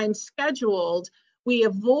these times scheduled, we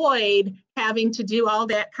avoid having to do all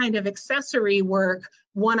that kind of accessory work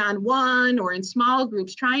one-on-one or in small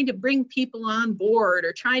groups, trying to bring people on board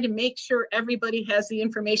or trying to make sure everybody has the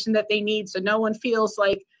information that they need so no one feels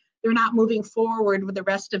like they're not moving forward with the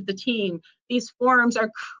rest of the team. These forums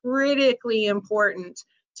are critically important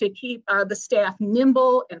to keep the staff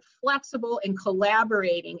nimble and flexible and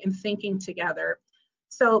collaborating and thinking together.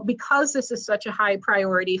 So because this is such a high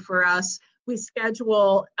priority for us, we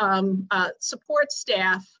schedule support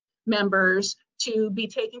staff members to be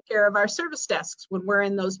taking care of our service desks when we're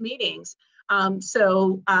in those meetings.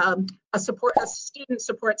 So a student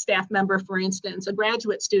support staff member, for instance, a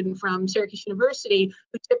graduate student from Syracuse University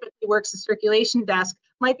who typically works the circulation desk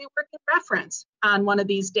might be working reference on one of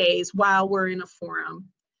these days while we're in a forum.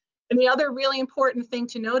 And the other really important thing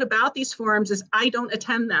to note about these forums is I don't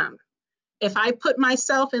attend them. If I put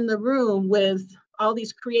myself in the room with all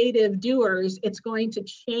these creative doers, it's going to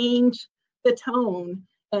change the tone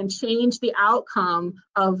and change the outcome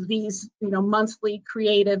of these monthly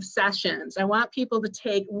creative sessions. I want people to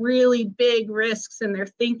take really big risks in their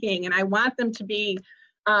thinking, and I want them to be,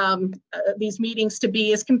 these meetings to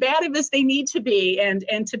be as combative as they need to be,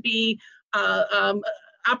 and to be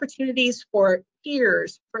opportunities for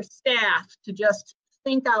peers, for staff to just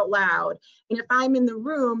think out loud. And if I'm in the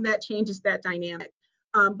room, that changes that dynamic.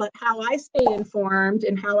 But how I stay informed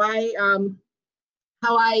and how I am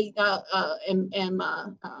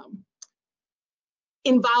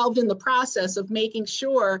involved in the process of making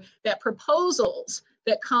sure that proposals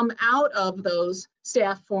that come out of those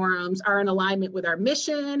staff forums are in alignment with our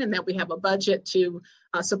mission and that we have a budget to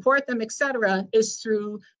support them, et cetera, is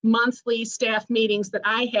through monthly staff meetings that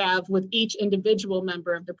I have with each individual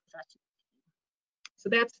member of the profession. So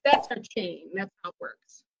that's our chain. That's how it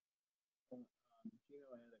works. I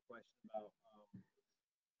had a question about how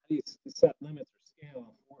do you set limits or scale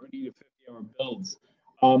on 40 to 50 hour builds?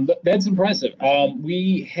 That's impressive.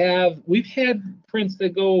 We've had prints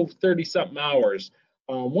that go 30-something hours.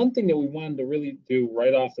 One thing that we wanted to really do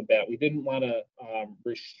right off the bat, we didn't want to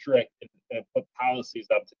restrict and put policies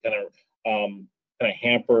up to kind of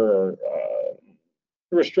hamper or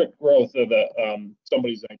restrict growth of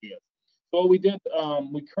somebody's ideas. So what we did,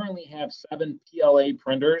 we currently have 7 PLA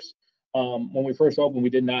printers. When we first opened, we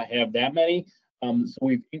did not have that many. So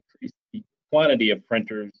we've increased the quantity of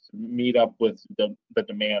printers to meet up with the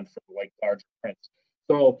demand for like large prints.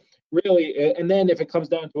 So really, and then if it comes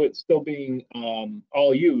down to it still being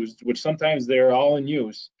all used, which sometimes they're all in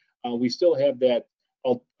use, we still have that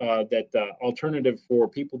alternative for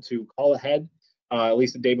people to call ahead at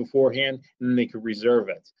least a day beforehand, and then they could reserve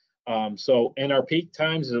it. So in our peak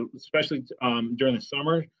times, especially during the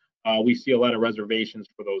summer, we see a lot of reservations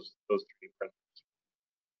for those 3D printers.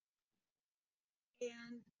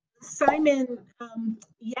 And Simon,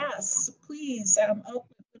 yes, please.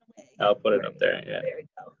 I'll put it up there. Yeah. There we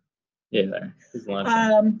go. Yeah, there. He's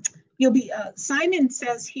launching. You'll be. Simon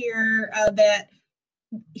says here that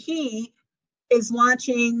he is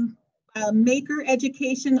launching Maker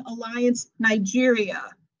Education Alliance Nigeria,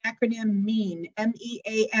 acronym MEAN,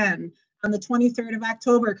 MEAN, on the 23rd of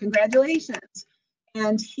October. Congratulations.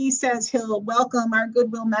 And he says he'll welcome our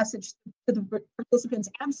goodwill message to the participants.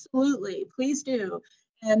 Absolutely, please do.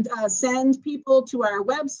 And send people to our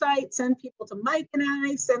website, send people to Mike and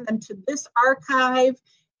I, send them to this archive,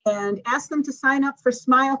 and ask them to sign up for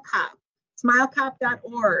SmileCop,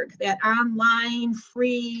 smilecop.org, that online,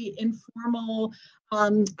 free, informal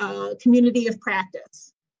community of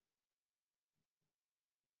practice.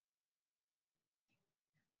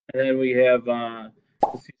 And then we have, there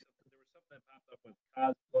was something that popped up with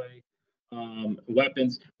cosplay,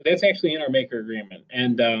 weapons, but that's actually in our maker agreement.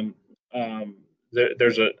 And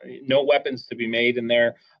there's no weapons to be made in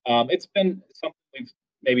there. It's been something we've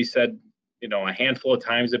maybe said, a handful of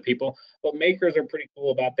times to people, but makers are pretty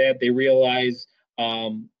cool about that. They realize,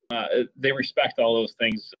 they respect all those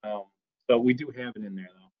things. So we do have it in there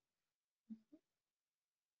though.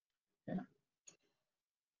 Yeah.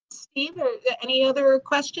 Steve, any other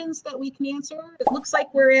questions that we can answer? It looks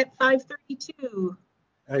like we're at 5:32.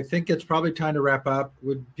 I think it's probably time to wrap up.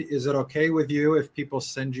 Is it okay with you if people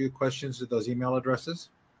send you questions to those email addresses?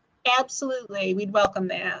 Absolutely, we'd welcome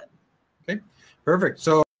that. Okay, perfect.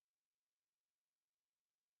 So